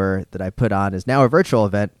Road Tour that I put on is now a virtual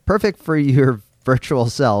event, perfect for your virtual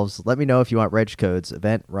selves. Let me know if you want reg codes.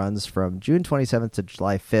 Event runs from June 27th to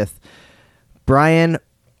July 5th. Brian,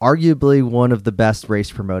 arguably one of the best race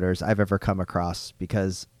promoters I've ever come across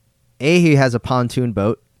because he has a pontoon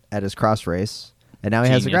boat at his cross race, and now he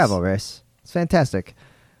has a Genius. gravel race. It's fantastic.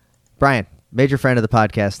 Brian, major friend of the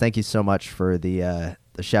podcast, thank you so much for the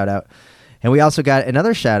shout out. And we also got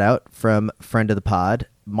another shout out from friend of the pod,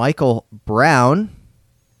 Michael Brown.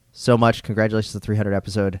 So much. Congratulations on the 300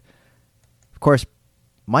 episode. Of course,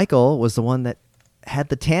 Michael was the one that had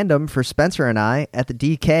the tandem for Spencer and I at the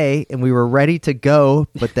DK, and we were ready to go,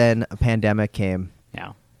 but then a pandemic came.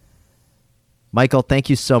 Yeah. Michael, thank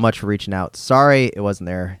you so much for reaching out. Sorry it wasn't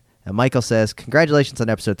there. And Michael says, congratulations on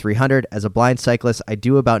episode 300. As a blind cyclist, I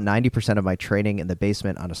do about 90% of my training in the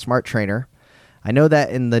basement on a smart trainer. I know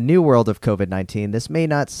that in the new world of COVID-19, this may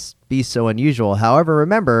not be so unusual. However,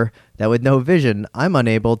 remember that with no vision, I'm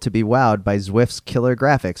unable to be wowed by Zwift's killer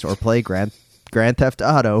graphics or play Grand Theft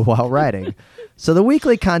Auto while riding. So the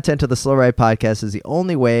weekly content of the Slow Ride podcast is the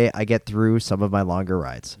only way I get through some of my longer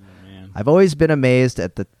rides. I've always been amazed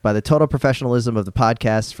by the total professionalism of the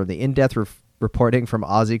podcast, from the in-depth reporting from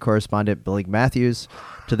Aussie correspondent Billy Matthews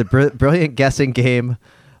to the brilliant guessing game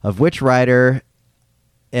of which rider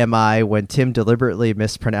am I when Tim deliberately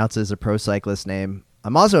mispronounces a pro cyclist name.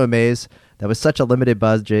 I'm also amazed that with such a limited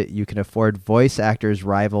budget, you can afford voice actors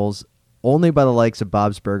rivals only by the likes of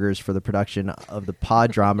Bob's Burgers for the production of the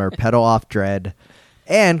pod drama Pedal Off Dread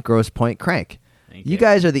and Grosse Point Crank. You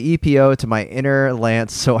guys are the EPO to my inner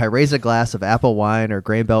Lance, so I raise a glass of apple wine or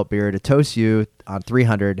grain belt beer to toast you on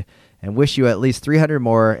 300 and wish you at least 300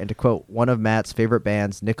 more, and to quote one of Matt's favorite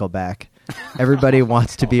bands, Nickelback, everybody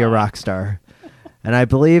wants to be a rock star. And I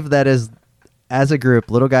believe that is, as a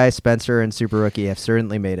group, Little Guy, Spencer, and Super Rookie have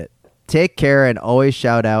certainly made it. Take care and always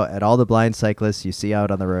shout out at all the blind cyclists you see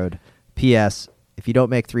out on the road. P.S. If you don't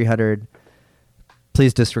make 300,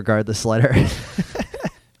 please disregard this letter.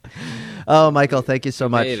 Oh, Michael, thank you so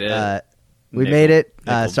much. We made it.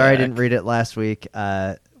 Sorry I didn't read it last week.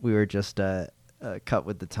 We were just cut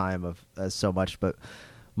with the time of so much, but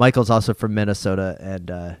Michael's also from Minnesota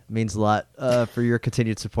and means a lot for your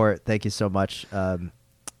continued support. Thank you so much.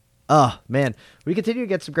 Oh, man. We continue to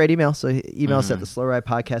get some great emails. So email us at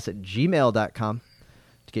theslowridepodcast@gmail.com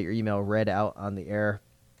to get your email read out on the air.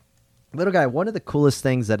 Little Guy, one of the coolest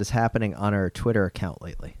things that is happening on our Twitter account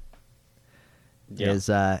lately is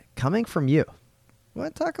coming from you.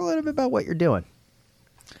 Want to talk a little bit about what you're doing?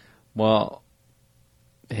 Well,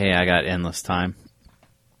 hey, I got endless time.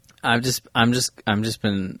 I'm just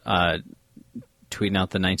been tweeting out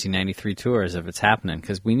the 1993 tours if it's happening,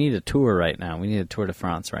 because we need a tour right now. We need a Tour de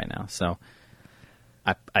France right now. So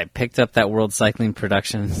I picked up that World Cycling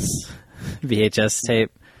Productions VHS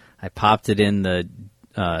tape. I popped it in the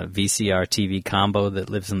VCR TV combo that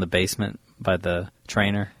lives in the basement by the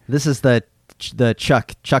trainer. This is the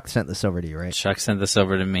Chuck. Chuck sent this over to you, right? Chuck sent this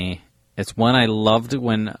over to me. It's one I loved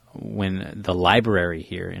when the library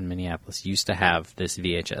here in Minneapolis used to have this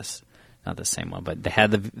VHS. Not the same one, but they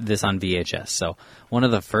had this on VHS. So one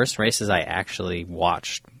of the first races I actually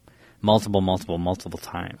watched multiple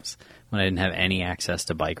times when I didn't have any access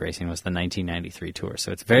to bike racing was the 1993 tour.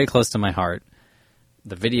 So it's very close to my heart.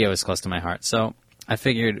 The video is close to my heart. So I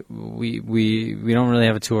figured we don't really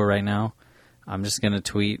have a tour right now. I'm just going to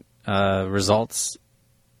tweet results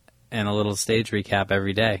and a little stage recap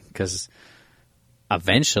every day, because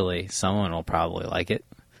eventually someone will probably like it.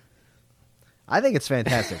 I think it's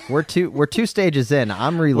fantastic. We're two stages in.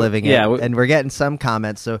 I'm reliving it, and we're getting some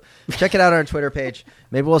comments. So check it out on our Twitter page.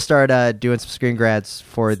 Maybe we'll start doing some screen grads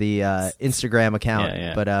for the Instagram account.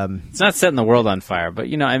 Yeah. But it's not setting the world on fire, but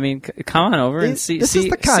come on over and see. This is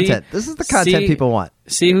the content. This is the content people want.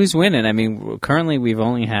 See who's winning. I mean, currently we've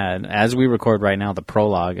only had, as we record right now, the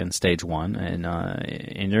prologue in stage 1, and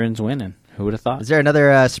Indurain's winning. Who would have thought? Is there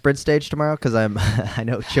another sprint stage tomorrow? Because I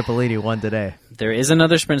know Cipollini won today. There is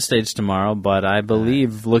another sprint stage tomorrow, but I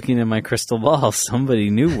believe, looking at my crystal ball, somebody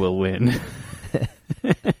new will win.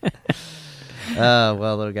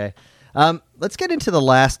 Well, Little Guy. Let's get into the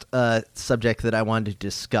last subject that I wanted to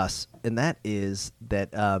discuss, and that is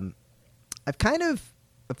that I've kind of,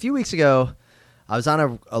 a few weeks ago, I was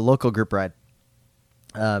on a local group ride.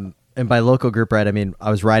 And by local group ride, I mean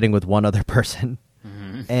I was riding with one other person.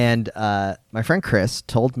 Mm-hmm. And my friend Chris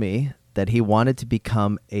told me that he wanted to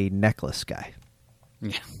become a necklace guy.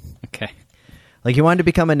 Yeah. Okay. Like, he wanted to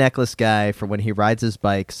become a necklace guy for when he rides his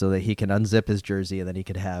bike, so that he can unzip his jersey and then he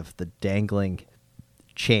could have the dangling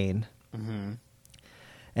chain. Mm-hmm.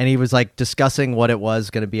 And he was like discussing what it was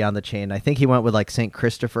going to be on the chain. I think he went with like St.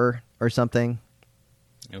 Christopher or something.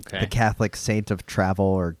 Okay. The Catholic saint of travel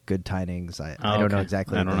or good tidings. I don't know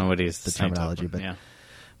exactly. I don't know what he's the terminology, but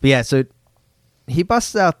yeah. So he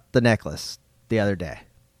busted out the necklace the other day.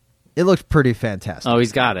 It looked pretty fantastic. Oh,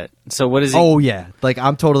 he's got it. So what is he? Oh yeah, like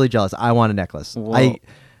I'm totally jealous. I want a necklace. Whoa.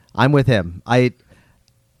 I'm with him. I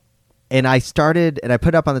started and I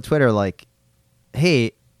put up on the Twitter like,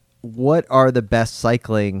 hey, what are the best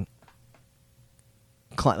cycling?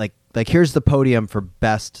 Like here's the podium for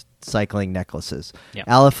best cycling necklaces. Yep.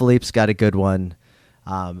 Alaphilippe's got a good one.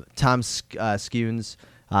 Tom Skunes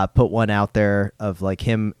put one out there of like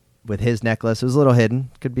him with his necklace. It was a little hidden.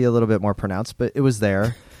 Could be a little bit more pronounced, but it was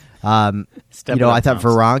there. I thought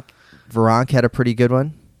Veronk had a pretty good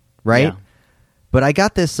one, right? Yeah. But I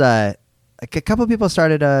got this. A couple people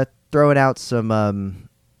started throwing out some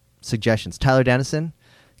suggestions. Tyler Dennison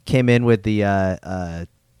came in with the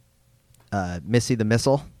Missy the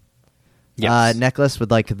Missile necklace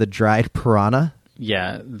with like the dried piranha.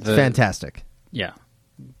 Yeah, it's fantastic. Yeah,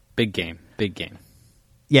 big game.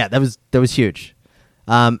 Yeah, that was huge.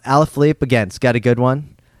 Alaphilippe again's got a good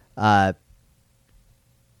one.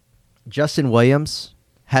 Justin Williams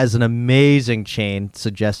has an amazing chain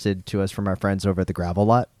suggested to us from our friends over at the Gravel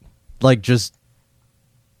Lot. Like, just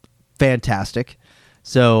fantastic.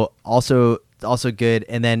 So also good.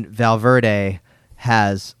 And then Valverde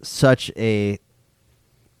has such a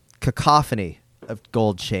cacophony of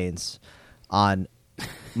gold chains on.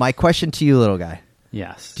 My question to you, Little Guy.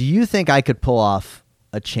 Yes. Do you think I could pull off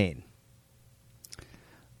a chain?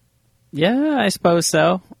 Yeah, I suppose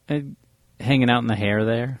so. hanging out in the hair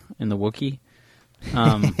there in the Wookiee.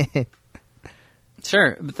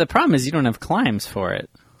 Sure, but the problem is you don't have climbs for it.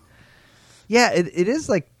 Yeah, it is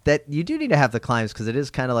like that. You do need to have the climbs because it is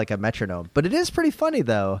kind of like a metronome. But it is pretty funny,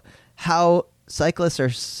 though, how cyclists are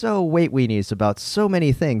so weight weenies about so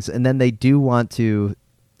many things. And then they do want to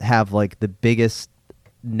have like the biggest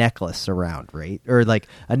necklace around, right? Or like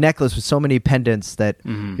a necklace with so many pendants that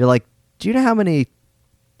you're like, do you know how many,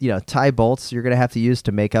 tie bolts you're going to have to use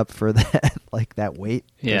to make up for that, like that weight,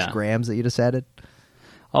 those grams that you just added?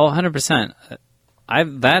 Oh, 100%.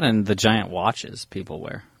 That and the giant watches people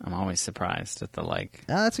wear. I'm always surprised at the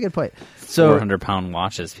that's a good point. So 400-pound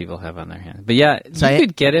watches people have on their hands. But yeah, so you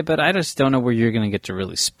could get it, but I just don't know where you're going to get to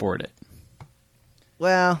really sport it.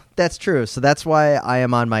 Well, that's true. So that's why I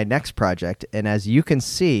am on my next project, and as you can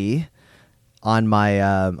see on my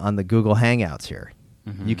on the Google Hangouts here,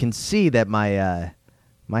 you can see that my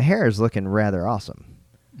my hair is looking rather awesome.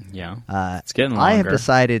 Yeah, it's getting longer. I have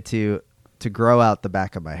decided to grow out the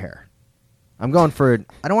back of my hair. I'm going for,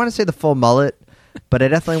 I don't want to say the full mullet, but I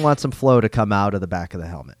definitely want some flow to come out of the back of the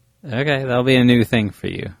helmet. Okay, that'll be a new thing for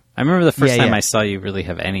you. I remember the first time I saw you really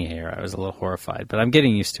have any hair, I was a little horrified, but I'm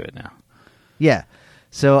getting used to it now. Yeah.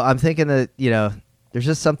 So I'm thinking that, there's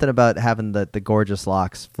just something about having the gorgeous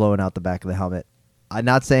locks flowing out the back of the helmet. I'm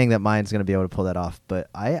not saying that mine's going to be able to pull that off, but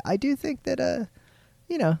I do think that,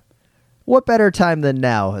 what better time than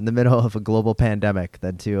now in the middle of a global pandemic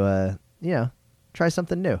than to, try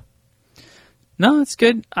something new. No, it's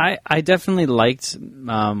good. I definitely liked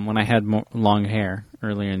when I had long hair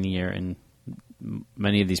earlier in the year and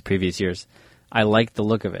many of these previous years. I liked the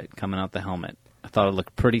look of it coming out the helmet. I thought it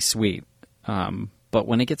looked pretty sweet. But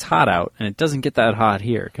when it gets hot out, and it doesn't get that hot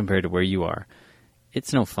here compared to where you are,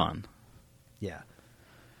 it's no fun. Yeah.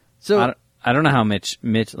 So I don't know how Mitch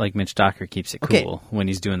Docker keeps it cool when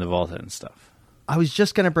he's doing the Volta and stuff. I was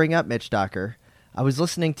just going to bring up Mitch Docker. I was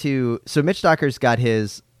listening to, so Mitch Docker's got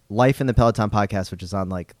his Life in the Peloton podcast, which is on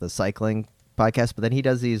like the cycling podcast, but then he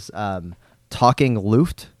does these Talking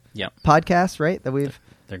Luft podcasts, right? That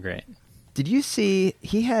they're great. Did you see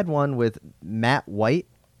he had one with Matt White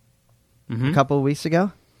a couple of weeks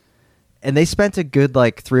ago? And they spent a good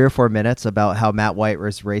 3 or 4 minutes about how Matt White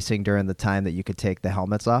was racing during the time that you could take the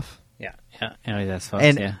helmets off. Yeah, that's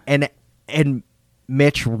fun. And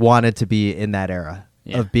Mitch wanted to be in that era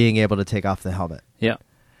of being able to take off the helmet. Yeah.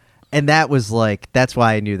 And that was that's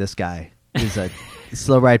why I knew this guy. He's a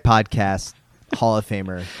Slow Ride Podcast Hall of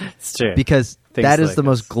Famer. It's true. Because that is the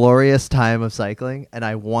most glorious time of cycling, and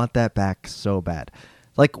I want that back so bad.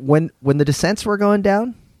 Like when the descents were going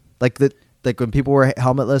down, like when people were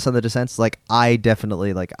helmetless on the descents, I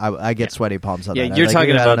definitely I get sweaty palms on that. Yeah, you're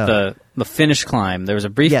talking about the finish climb. There was a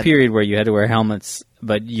brief period where you had to wear helmets,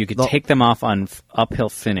 but you could take them off on uphill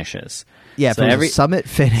finishes. Yeah, so if it was a summit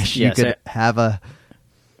finish, you could have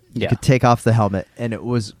you could take off the helmet, and it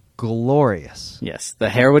was glorious. Yes, the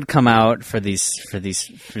hair would come out for the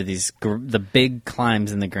big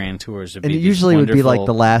climbs in the Grand Tours. And it usually would be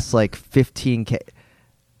the last 15K.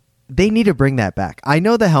 They need to bring that back. I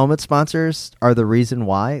know the helmet sponsors are the reason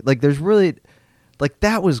why. There's really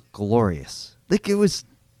that was glorious. It was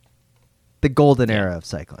the golden era of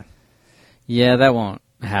cycling. Yeah, that won't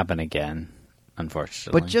happen again,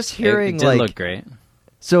 unfortunately. But just hearing it did look great.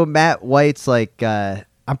 So Matt White's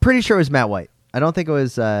I'm pretty sure it was Matt White. I don't think it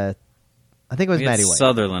was. I think it was Matty White.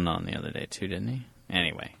 Sutherland on the other day too, didn't he?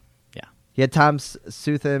 Anyway, yeah. He had Tom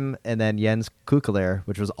Sutham and then Jens Kukelaar,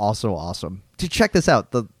 which was also awesome. To check this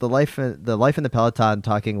out, the Life in the Peloton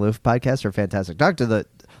Talking Luft podcast are fantastic.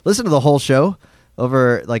 Listen to the whole show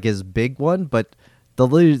over his big one, but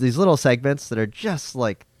these little segments that are just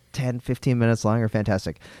 10, 15 minutes long are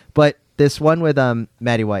fantastic. But this one with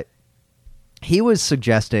Matty White, he was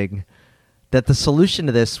suggesting that the solution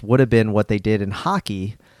to this would have been what they did in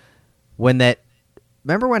hockey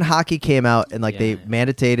remember when hockey came out and they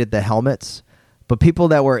mandated the helmets, but people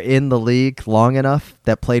that were in the league long enough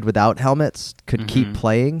that played without helmets could keep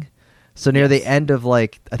playing. So near the end of I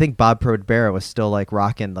think Bob Prodbera was still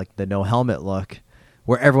rocking the no helmet look,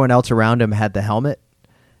 where everyone else around him had the helmet,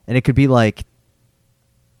 and it could be the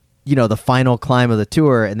final climb of the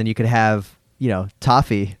tour, and then you could have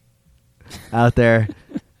Toffee out there,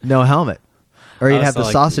 no helmet. Or you'd have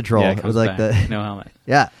the sausage roll with the no helmet.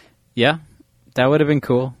 Yeah. Yeah. That would have been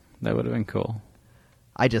cool.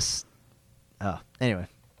 Anyway.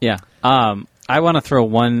 Yeah. I want to throw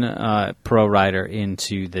one pro rider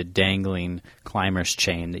into the dangling climbers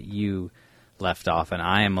chain that you left off, and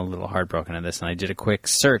I am a little heartbroken at this, and I did a quick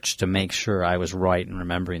search to make sure I was right in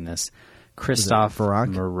remembering this. Christophe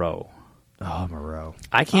Moreau. Oh, Moreau.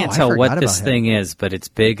 I can't tell what this thing is, but it's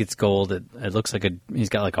big, it's gold, it looks like he's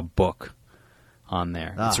got a book on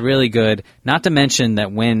there. Ah. It's really good. Not to mention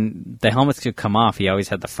that when the helmets could come off, he always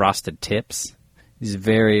had the frosted tips. He's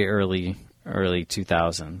very early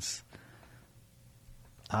 2000s.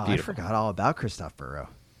 Oh, I Beautiful. forgot all about Christophe Burrow.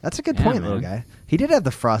 That's a good Yeah, point, little man. guy. He did have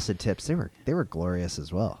the frosted tips. They were glorious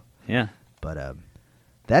as well. Yeah. But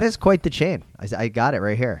that is quite the chain. I got it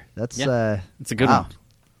right here. That's Yeah. It's a good wow. one.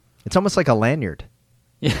 It's almost like a lanyard.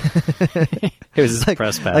 Yeah. It was his Like-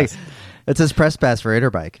 press pass. like, it's his press pass for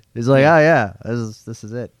Interbike. He's like, oh yeah, this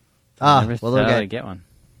is it. I never well, thought okay. I'd get one.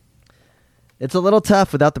 It's a little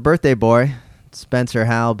tough without the birthday boy, Spencer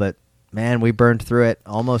Howell, but man, we burned through it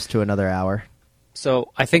almost to another hour.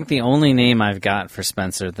 So I think the only name I've got for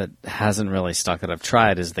Spencer that hasn't really stuck that I've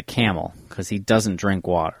tried is the Camel, because he doesn't drink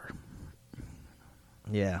water.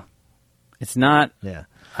 Yeah, It's not. yeah.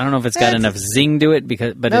 I don't know if it's got It's- enough zing to it,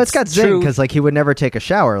 but No, it's got zing true. because like he would never take a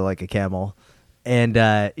shower like a camel, and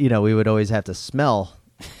we would always have to smell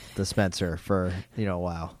the Spencer for a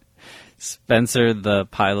while. Spencer, the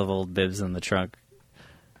pile of old bibs in the trunk.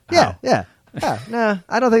 Yeah, How? yeah. No,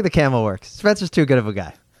 I don't think the camel works. Spencer's too good of a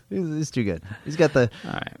guy. He's too good. He's got the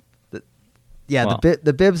All right. yeah, Well-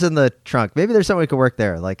 the bibs in the trunk. Maybe there's something we could work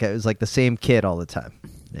there. Like it was like the same kid all the time.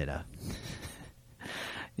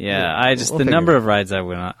 Yeah, We'll the figure number it of rides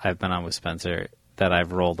I've been on with Spencer that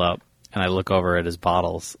I've rolled up and I look over at his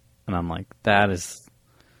bottles and I'm like, that's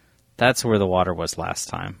where the water was last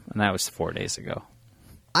time, and that was 4 days ago.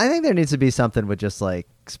 I think there needs to be something with just like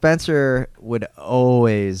Spencer would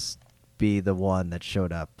always be the one that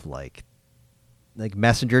showed up like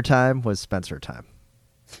messenger time was Spencer time.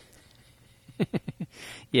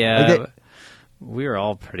 Yeah, Like we were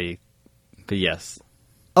all pretty, but yes.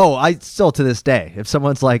 Oh, I still to this day, if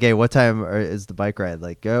someone's like, "Hey, what time is the bike ride?"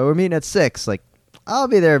 Like, we're meeting at 6. Like, I'll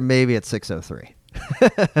be there maybe at 6:03.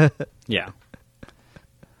 Yeah.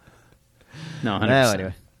 No, 100%. Oh,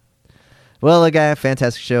 anyway. Well, guy,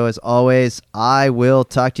 fantastic show as always. I will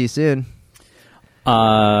talk to you soon.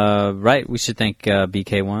 Right, we should thank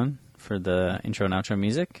BK1 for the intro and outro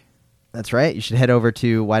music. That's right. You should head over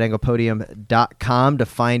to wideanglepodium.com to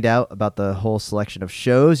find out about the whole selection of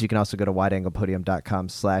shows. You can also go to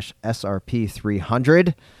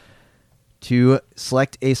wideanglepodium.com/SRP300 to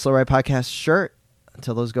select a Slow Ride Podcast shirt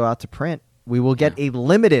until those go out to print. We will get a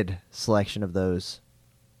limited selection of those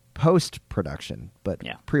post-production, but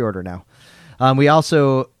pre-order now. We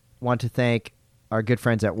also want to thank our good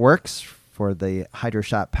friends at Works for the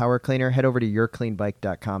HydroShot Power Cleaner. Head over to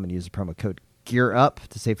yourcleanbike.com and use the promo code GEARUP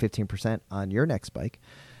to save 15% on your next bike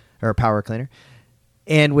or power cleaner.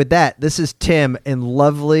 And with that, this is Tim in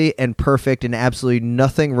lovely and perfect and absolutely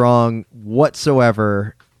nothing wrong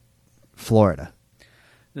whatsoever, Florida.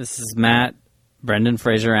 This is Matt. Brendan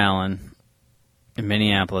Fraser Allen in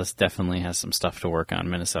Minneapolis definitely has some stuff to work on.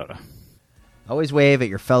 Minnesota. Always wave at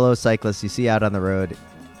your fellow cyclists you see out on the road,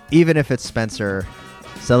 even if it's Spencer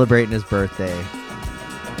celebrating his birthday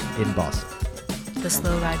in Boston. The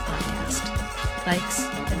Slow Ride Podcast. Bikes,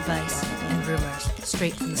 advice, and rumors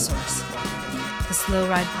straight from the source.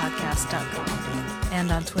 TheSlowRidePodcast.com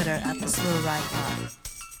and on Twitter at TheSlowRidePod.